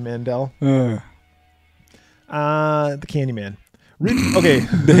 Fucking Howie Mandel. The Candyman. Okay,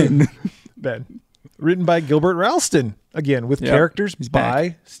 Ben. Written by Gilbert Ralston. Again, with Yep, characters he's by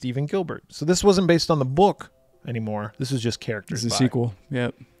back. Stephen Gilbert. So this wasn't based on the book anymore. This was just characters. This is a by. sequel.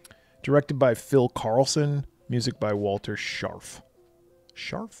 Yep. Directed by Phil Carlson. Music by Walter Scharf.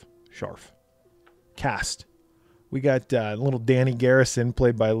 Scharf. Cast. We got little Danny Garrison,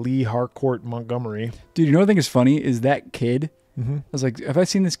 played by Lee Harcourt Montgomery. Dude, you know what I think is funny is that kid. Mm-hmm. I was like, have I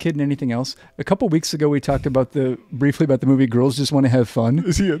seen this kid in anything else? A couple weeks ago, we talked about briefly about the movie Girls Just Want to Have Fun.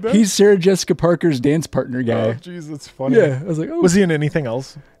 Is he in that? He's Sarah Jessica Parker's dance partner Oh, guy. jeez, that's funny. Yeah, I was like, oh, Was he in anything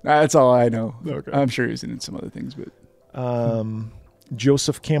else? that's all I know. Okay. I'm sure he was in some other things, but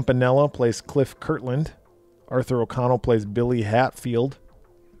Joseph Campanella plays Cliff Kirtland. Arthur O'Connell plays Billy Hatfield.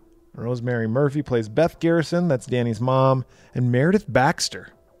 Rosemary Murphy plays Beth Garrison. That's Danny's mom. And Meredith Baxter,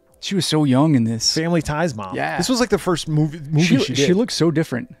 she was so young in this. Family Ties mom. Yeah. This was like the first movie she did. She looked so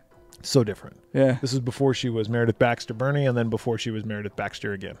different. So different. Yeah. This was before she was Meredith Baxter Burney, and then before she was Meredith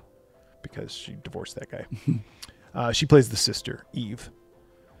Baxter again, because she divorced that guy. She plays the sister, Eve.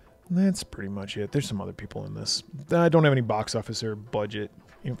 And that's pretty much it. There's some other people in this. I don't have any box office or budget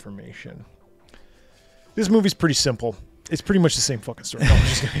information. This movie's pretty simple. It's pretty much the same fucking story. No, I'm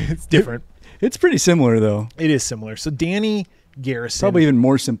just kidding. It's different. It's pretty similar, though. It is similar. So Danny Garrison. Probably even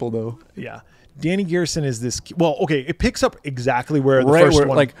more simple, though. Yeah. Danny Garrison is this. Well, okay. It picks up exactly where the Right first where,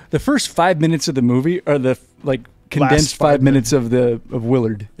 one. like, the first 5 minutes of the movie are the, like, condensed 5 minutes of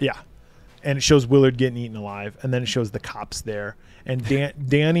Willard. Yeah. And it shows Willard getting eaten alive. And then it shows the cops there. And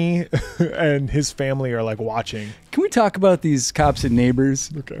Danny and his family are like watching. Can we talk about these cops and neighbors?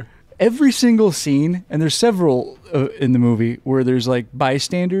 Okay. Every single scene, and there's several in the movie where there's like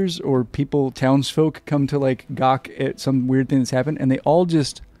bystanders or people, townsfolk come to like gawk at some weird thing that's happened, and they all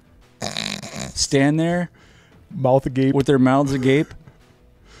just stand there Mouth agape. with their mouths agape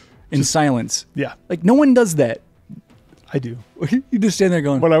in silence. Yeah, Like no one does that. I do. You just stand there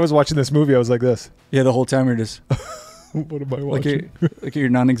going, When I was watching this movie, I was like this. yeah, the whole time you're just What am I like watching? like your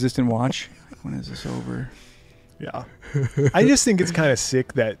non-existent watch. Like, when is this over? Yeah. I just think it's kind of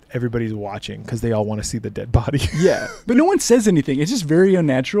sick that everybody's watching because they all want to see the dead body. Yeah, but no one says anything. It's just very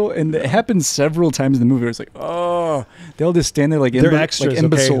unnatural, and it happens several times in the movie. It's like, oh, they'll just stand there like, They're extras. like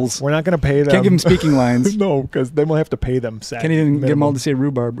imbeciles. Okay? We're not going to pay them. Can't give them speaking lines. No, because then we'll have to pay them. Can't even get them all to say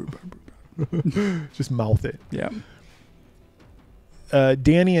rhubarb. Just mouth it. Yeah.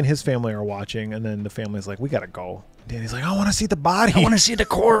 Danny and his family are watching, and then the family's like, "We gotta go." Danny's like, "I want to see the body. I want to see the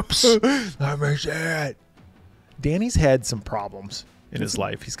corpse. Let me see it." Danny's had some problems in his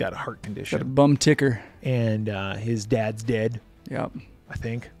life. He's got a heart Got a condition, bum ticker. and his dad's dead, Yep. I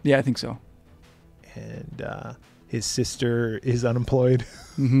think, Yeah, I think so. and his sister is unemployed.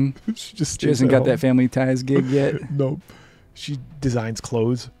 Mm-hmm. She just She hasn't stays at got that home. Family Ties gig yet. Nope. She designs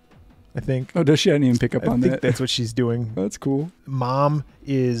clothes, I think. Oh, does she? I didn't even pick up I on think that. that's what she's doing. That's cool. Mom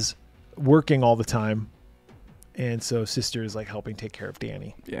is working all the time, and so sister is like helping take care of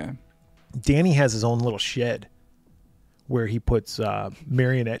Danny. Yeah. Danny has his own little shed where he puts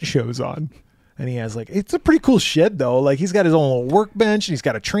marionette shows on, and he has like, it's a pretty cool shed though. Like he's got his own little workbench, and he's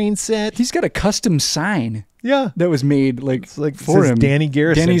got a train set. He's got a custom sign Yeah, that was made like it's like for says him. Danny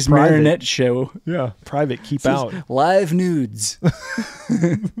Garrison, Danny's private. marionette show. Yeah, private. Keep Says, out. Live nudes.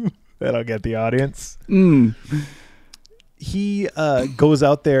 That'll get the audience. Mm. He goes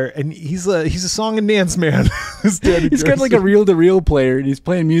out there, and he's a song and dance man. This Danny He's got like a Garrison. reel-to-reel player, and he's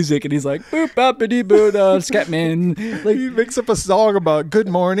playing music, and he's like, boop, boppity, boo, Scatman. Like, He makes up a song about good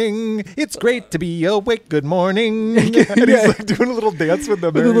morning. It's great to be awake. Good morning. And he's like doing a little dance with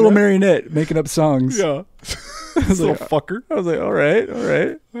the with a little marionette making up songs. Yeah. This little fucker. I was like, all right. All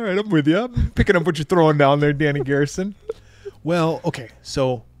right, I'm with you. I'm picking up what you're throwing down there, Danny Garrison. Well, okay.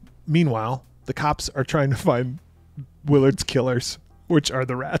 So, meanwhile, the cops are trying to find Willard's killers, which are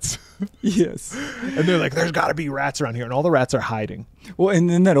the rats. Yes. And they're like, there's got to be rats around here. And all the rats are hiding. Well, and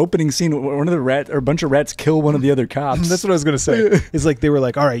in that opening scene, one of the rats, or a bunch of rats kill one of the other cops. That's what I was going to say. It's like they were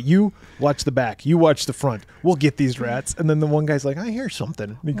like, all right, you watch the back. You watch the front. We'll get these rats. And then the one guy's like, I hear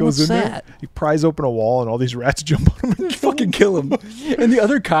something. And he goes What's in that? there. He pries open a wall and all these rats jump on him and Fucking kill him. And the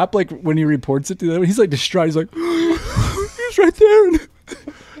other cop, like, when he reports it to the other, he's like distraught. He's like, he's right there. And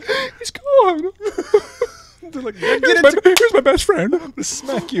he's gone. They're like, here's my best friend. I'm going to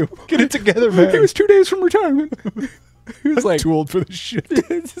smack you. Get it together, man. He was 2 days from retirement. He was like, too old for this shit.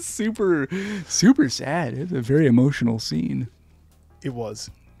 It's super, super sad. It's a very emotional scene. It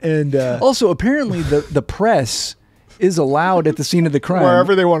was. And Also, apparently, the press is allowed at the scene of the crime.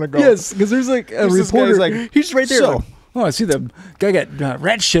 wherever they want to go. Yes, because there's like a This reporter. guy's like, he's right there. "So." Like, oh, I see the guy got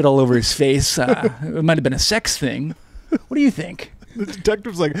rat shit all over his face. It might have been a sex thing. What do you think? The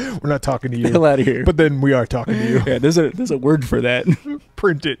detective's like, we're not talking to you. Get the hell out of here. But then we are talking to you. Yeah, there's a word for that.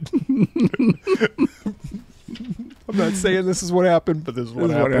 Print it. I'm not saying this is what happened, but this is what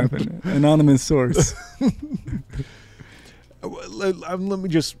happened. Anonymous source. Let me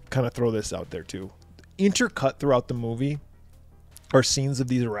just kind of throw this out there too. Intercut throughout the movie are scenes of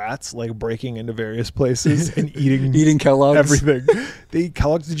these rats like breaking into various places and eating Kellogg's. everything. They eat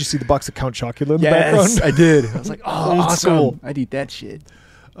Kellogg's. Did you see the box of Count Chocula in the background? Yes, I did. I was like, oh, Old awesome. school. I'd eat that shit.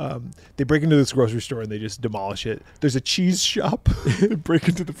 They break into this grocery store and they just demolish it. There's a cheese shop. They break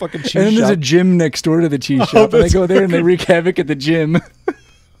into the fucking cheese And then shop. there's a gym next door to the cheese shop. And they go there and they wreak havoc at the gym.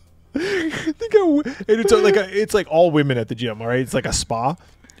 And it's like all women at the gym. All right, it's like a spa,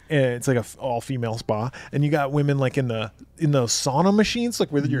 and it's like a all female spa, and you got women like in the sauna machines,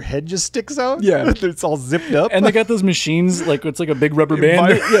 like where your head just sticks out. Yeah, it's all zipped up, and they got those machines like it's like a big rubber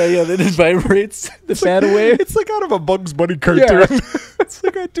band. vibrates. That just vibrates the fat away. It's like out of a Bugs Bunny cartoon. Yeah. It's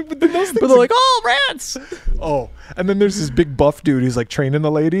like but then those things But they're like, oh, rats. oh, and then there's this big buff dude who's like training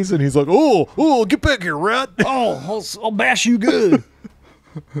the ladies, and he's like, oh, get back here, rat. I'll bash you good.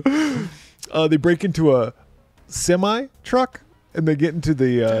 They break into a semi truck and they get into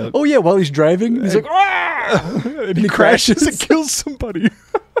the Oh yeah, while he's driving, he's like, ah! and he crashes and kills somebody.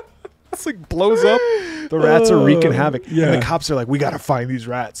 It's like blows up. The rats are wreaking havoc. Yeah. And the cops are like, we got to find these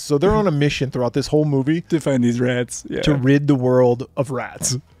rats. So they're on a mission throughout this whole movie to find these rats. Yeah. to rid the world of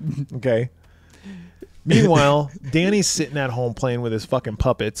rats. Okay. Meanwhile, Danny's sitting at home playing with his fucking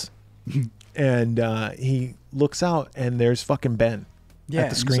puppets, and he looks out and there's fucking Ben at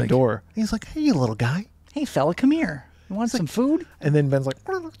the screen door. He's like, hey, you little guy. Hey, fella, come here. You want some food? And then Ben's like,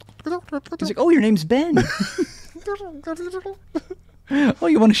 He's like, oh, your name's Ben. Oh,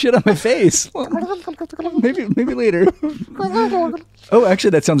 you want to shit on my face? Well, maybe later. Oh, actually,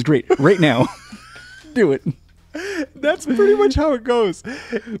 that sounds great. Right now. Do it. That's pretty much how it goes.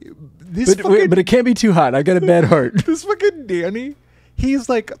 But it can't be too hot. I got a bad heart. This fucking Danny, he's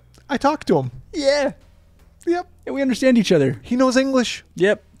like, I talked to him. Yeah. Yep. And we understand each other. He knows English.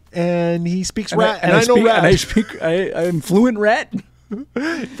 Yep. And he speaks And rat. I know rat. And I'm fluent rat.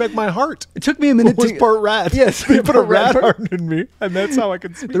 In fact, my heart It took me a minute was to... part rat. Yes. They put a rat part. heart in me, and that's how I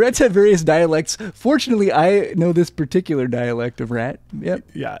can speak. The rats have various dialects. Fortunately, I know this particular dialect of rat. Yep.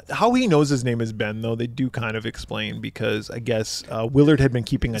 Yeah. How he knows his name is Ben, though, they do kind of explain, because I guess Willard had been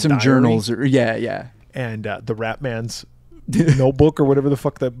keeping Some diary, journals. Yeah. and the Rat Man's notebook, or whatever the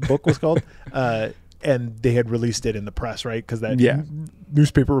fuck that book was called, and they had released it in the press, right? Because that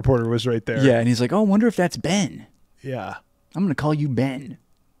newspaper reporter was right there. Yeah, and he's like, oh, I wonder if that's Ben. Yeah. I'm going to call you Ben.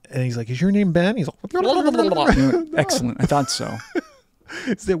 And he's like, is your name Ben? He's like, Excellent. I thought so.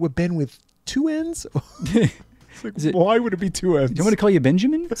 Is that with Ben with two N's? It's like, why would it be two N's? Do you want me to call you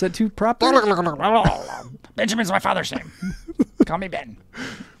Benjamin? Is that too proper? Benjamin's my father's name. Call me Ben.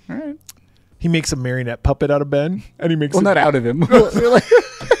 All right. He makes a marionette puppet out of Ben, and he makes Not out of him. Hold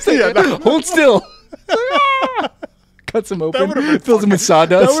still. Cuts him open. Fills him with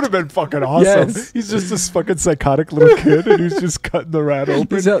sawdust. That would have been fucking awesome. Yes. He's just this fucking psychotic little kid, and he's just cutting the rat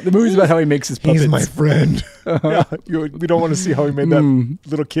open. The movie's about how he makes his puppets. He's my friend. Yeah, we don't want to see how he made that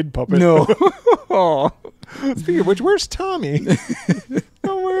little kid puppet. No. Oh. Speaking of which, where's Tommy?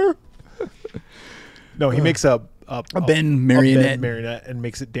 Nowhere. No, he makes a Ben marionette. and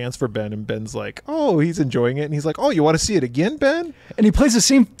makes it dance for Ben, and Ben's like, oh, he's enjoying it, and he's like, oh, you want to see it again, Ben? And he plays the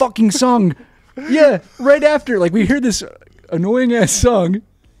same fucking song. Yeah, right after. Like, we hear this annoying ass song.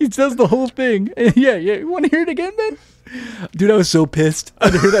 He does the whole thing. Yeah. You want to hear it again, Ben? Dude, I was so pissed. I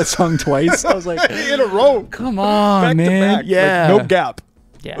had to hear that song twice. I was like, in a row. Come on, Back man. to back. Yeah. Like, no gap.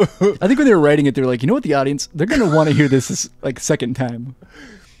 Yeah. I think when they were writing it, they were like, you know what, the audience, they're going to want to hear this like second time.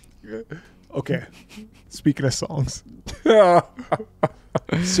 Okay. Speaking of songs.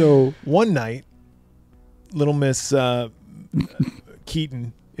 So one night, little Miss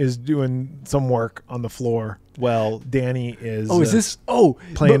Keaton is doing some work on the floor. Well, Danny is. Oh, is this? Oh,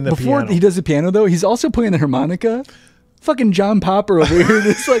 playing the before piano. he does the piano though, he's also playing the harmonica. Fucking John Popper over here,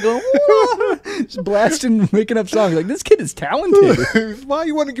 just like just blasting, making up songs. Like, this kid is talented. Why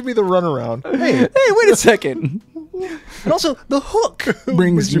you want to give me the runaround? Hey, wait a second. And also, the hook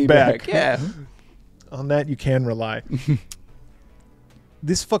brings you me back. Yeah. On that, you can rely.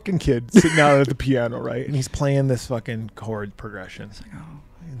 This fucking kid sitting out at the piano, right? And he's playing this fucking chord progression. Like, oh,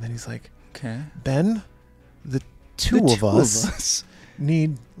 And then he's like, okay. Ben, the two of us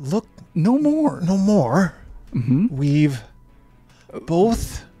need look No more. no more. Mm-hmm. We've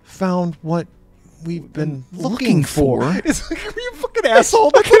both found what we've been looking for. It's like, are you fucking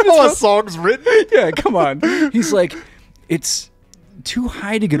asshole? That's how a song's written. Yeah, come on. He's like, it's too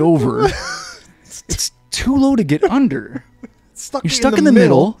high to get over. It's too low to get under. You're stuck in the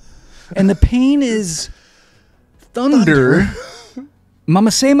middle, and the pain is thunder.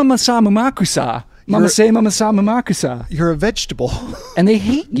 Mama say mama sa mamakusa. Mama say mama sa mamakusa. You're a vegetable. And they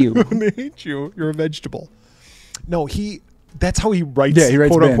hate you. They hate you. You're a vegetable. No, that's how he writes, Yeah, he writes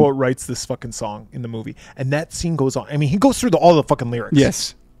quote Ben. unquote, writes this fucking song in the movie. And that scene goes on. I mean, he goes through all the fucking lyrics.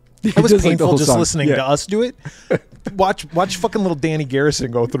 Yes. It was does, like, the painful whole just song. listening Yeah. to us do it. Watch fucking little Danny Garrison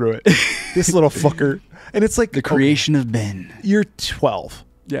go through it. This little fucker. And it's like The creation of Ben. you're 12.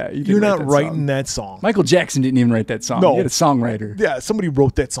 Yeah, You're not writing that song. Michael Jackson didn't even write that song. No. He had a songwriter. Yeah, somebody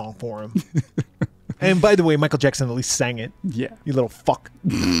wrote that song for him. And by the way, Michael Jackson at least sang it. Yeah. You little fuck.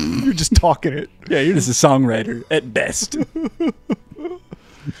 You're just talking it. Yeah, you're just a songwriter at best.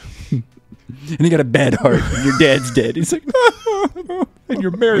 And you got a bad heart. And your dad's dead. He's like, And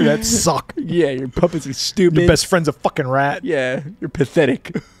you're married. That suck. yeah, your puppets are stupid. Your best friend's a fucking rat. Yeah, you're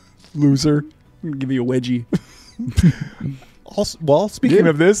pathetic. Loser. I'm gonna give you a wedgie. Also, well, speaking Yeah.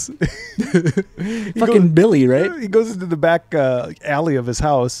 of this, Fucking Billy, right? he goes into the back alley of his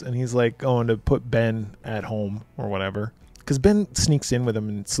house and he's like going to put Ben at home or whatever. Because Ben sneaks in with him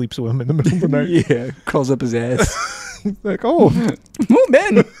and sleeps with him in the middle of the night. Yeah, crawls up his ass. Like, oh, Oh,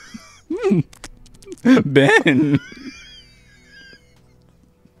 Ben. Ben.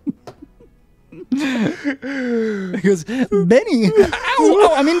 He goes, Benny.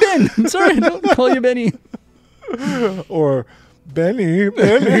 Ow, I mean Ben. Sorry, don't call you Benny. or Benny.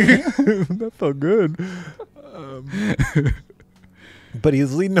 That felt good. But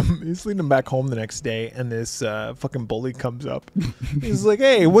he's leading him back home the next day, and this fucking bully comes up. He's like,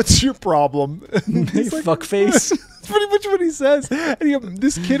 "Hey, what's your problem?" He's like, Fuckface. That's pretty much what he says. And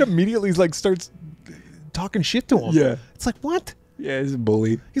this kid immediately starts talking shit to him. Yeah. It's like, what? Yeah, he's a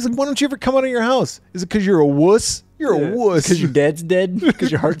bully. He's like, why don't you ever come out of your house? Is it because you're a wuss? You're a wuss. Because your dad's dead? Because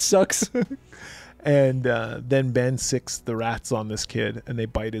your heart sucks? And then Ben sicks the rats on this kid, and they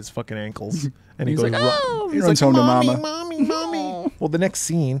bite his fucking ankles. And He's goes, like, oh, he he's runs like, home to mommy, mama. mommy. Well, the next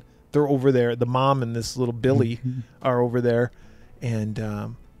scene, they're over there. The mom and this little Billy are over there,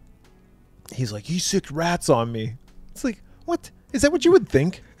 and he's like, he sicked rats on me. It's like, what? Is that what you would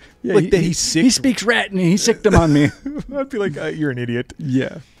think? Yeah, like that he sicked? He speaks rat and he sicked them on me. I'd be like, you're an idiot.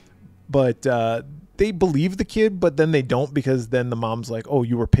 Yeah. But they believe the kid, but then they don't, because then the mom's like, oh,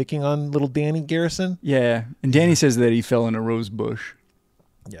 you were picking on little Danny Garrison? Yeah. And Danny says that he fell in a rose bush.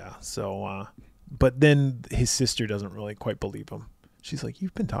 Yeah. So, but then his sister doesn't really quite believe him. She's like,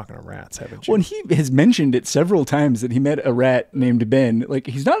 you've been talking to rats, haven't you? Well, and he has mentioned it several times that he met a rat named Ben. Like,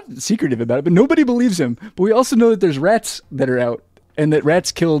 he's not secretive about it, but nobody believes him. But we also know that there's rats that are out and that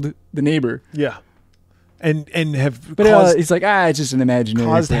rats killed the neighbor. Yeah. And have But caused, it's like, it's just an imaginary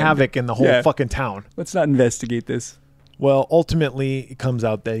caused thing. havoc in the whole Yeah. fucking town. Let's not investigate this. Well, ultimately, it comes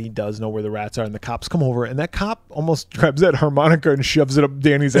out that he does know where the rats are, and the cops come over, and that cop almost grabs that harmonica and shoves it up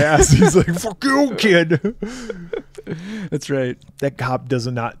Danny's ass. He's like, fuck you, kid. That's right. That cop does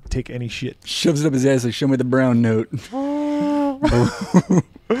not take any shit. Shoves it up his ass like, show me the brown note.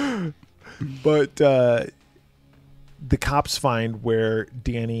 But the cops find where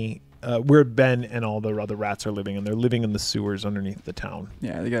where Ben and all the other rats are living, and they're living in the sewers underneath the town.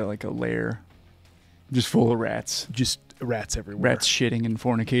 Yeah, they got like a lair just full of rats. Just rats everywhere. Rats shitting and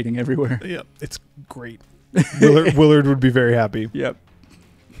fornicating everywhere. Yep, it's great. Willard would be very happy. Yep.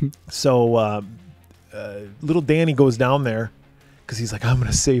 So little Danny goes down there because he's like, I'm going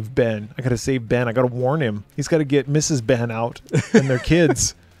to save Ben. I got to save Ben. I got to warn him. He's got to get Mrs. Ben out and their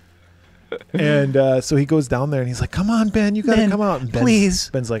kids. And so he goes down there and he's like, come on, Ben, you got to Ben, come out. And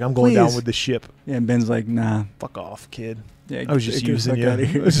Ben's like, I'm going please. down with the ship. Yeah, and Ben's like, nah. Fuck off, kid. Yeah, I was just get the using fuck you. outta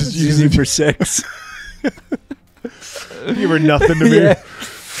here. I was just using using you for sex. You were nothing to me. Yeah.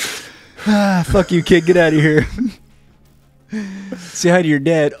 Fuck you, kid. Get out of here. Say hi to your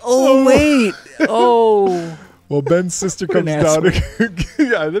dad. Oh, wait. Oh. Well, Ben's sister comes down.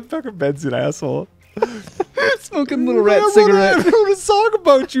 Yeah, then fucking Ben's an asshole. Smoking little rat cigarette. I wrote a song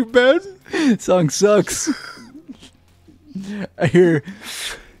about you, Ben. Song sucks. I hear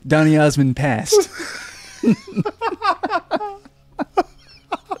Donny Osmond passed.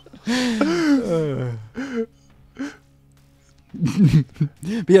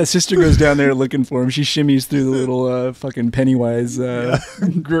 But yeah, sister goes down there looking for him. She shimmies through the little fucking Pennywise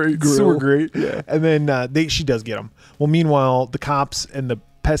Great, grill. super great. Yeah. And then she does get him. Well, meanwhile, the cops and the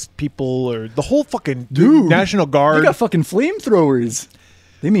pest people, or the whole fucking National Guard. They got fucking flamethrowers.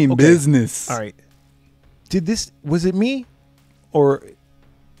 They mean business. All right. Was it me? Or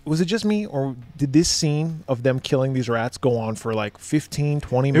was it just me? Or did this scene of them killing these rats go on for like 15,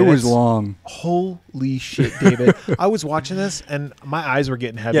 20 minutes? It was long. Holy shit, David. I was watching this and my eyes were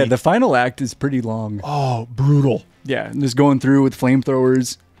getting heavy. Yeah, the final act is pretty long. Oh, brutal. Yeah, and just going through with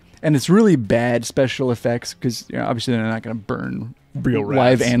flamethrowers. And it's really bad special effects because obviously they're not going to burn real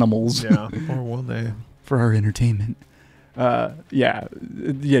live rats. Animals. Yeah, or will they? For our entertainment. Yeah,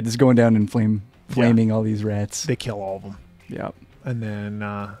 just going down and flaming all these rats. They kill all of them. Yeah. And then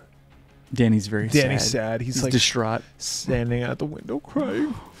Danny's Danny's sad. He's like distraught, standing at the window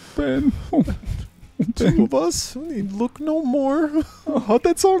crying. Ben, two of us, we need look no more. How'd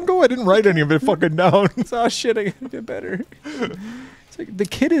that song go? I didn't write any of it fucking down. Oh shit, I gotta do better. It's like, the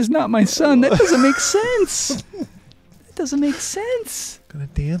kid is not my son. That doesn't make sense. That doesn't make sense. Gonna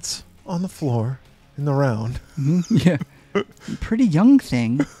dance on the floor in the round. Mm-hmm. Yeah. Pretty young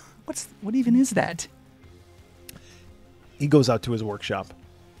thing. What even is that? He goes out to his workshop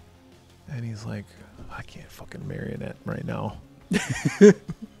and he's like, I can't fucking marionette right now.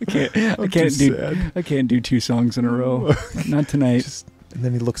 I can't do 2 songs in a row. Not tonight. And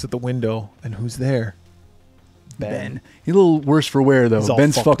then he looks at the window and who's there? Ben. He's a little worse for wear though.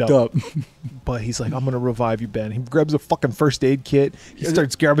 Ben's fucked up. But he's like, I'm gonna revive you, Ben. He grabs a fucking first aid kit. He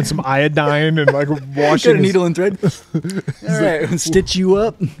starts grabbing some iodine and like washing. Got a needle and thread. All right, stitch you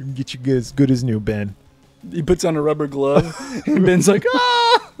up. Get you as good as new, Ben. He puts on a rubber glove. And Ben's like,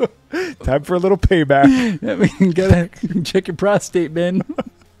 ah! Time for a little payback. I mean, gotta check your prostate, Ben.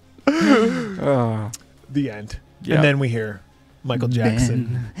 The end. Yeah. And then we hear Michael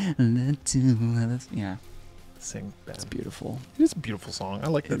Jackson yeah. sing Ben. It's beautiful. It is a beautiful song. I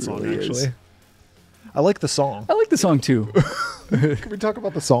like that song, really actually. is. I like the song. I like the song too. Can we talk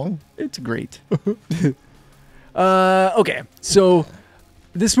about the song? It's great. Okay, so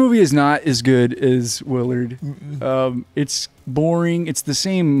this movie is not as good as Willard. It's boring. It's the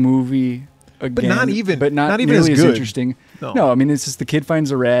same movie again, But not even nearly as as good. interesting. No. No, I mean it's just the kid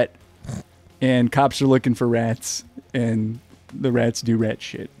finds a rat, and cops are looking for rats, and the rats do rat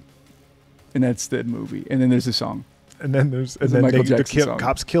shit, and that's the movie. And then there's a song. And then Michael Jackson song.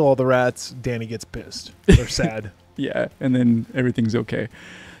 Cops kill all the rats. Danny gets pissed. They're sad. Yeah, and then everything's okay.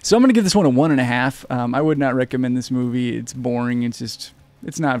 So I'm gonna give this one a 1.5. I would not recommend this movie. It's boring. It's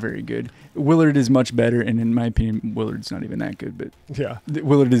not very good. Willard is much better, and in my opinion, Willard's not even that good. But Yeah.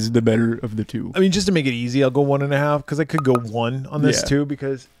 Willard is the better of the two. I mean, just to make it easy, I'll go 1.5 because I could go 1 on this too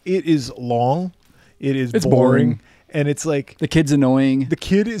because it is long. It's boring. And it's like The kid's annoying. the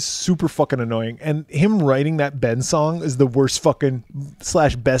kid is super fucking annoying, and him writing that Ben song is the worst fucking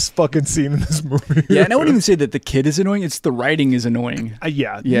 / best fucking scene in this movie. Yeah, and I wouldn't even say that the kid is annoying. It's the writing is annoying.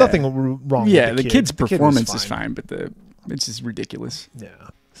 Yeah, Yeah. nothing wrong. Yeah, with the kid's The kid was performance is fine, but it's just ridiculous. Yeah.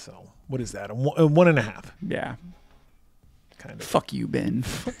 So what is that? A 1.5. Yeah. Kind of. Fuck you, Ben.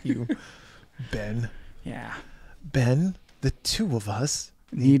 You, Ben. Yeah. Ben. The two of us.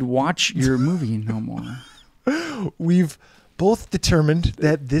 Need watch your movie no more. We've both determined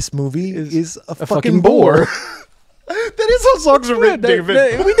that this movie is a fucking bore. That is how songs are written,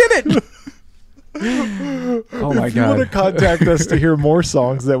 David. We did it. Oh my If you want to god. contact us to hear more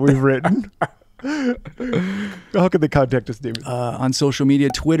songs that we've written, how can they contact us, David? On social media,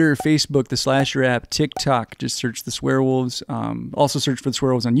 Twitter, Facebook, the Slasher app, TikTok, just search the Swearwolves. Also search for the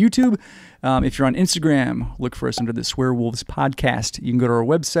Swearwolves on YouTube. If you're on Instagram, look for us under the Swearwolves Podcast. You can go to our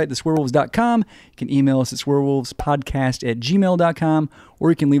website, theswearwolves.com. You can email us at swearwolvespodcast@gmail.com, or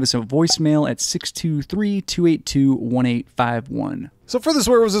you can leave us a voicemail at 623-282-1851. So for the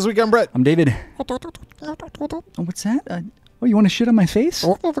Swearwolves this week, I'm Brett. I'm David. Oh, what's that? You want to shit on my face?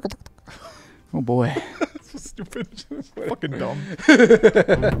 Oh boy. So stupid. Fucking dumb.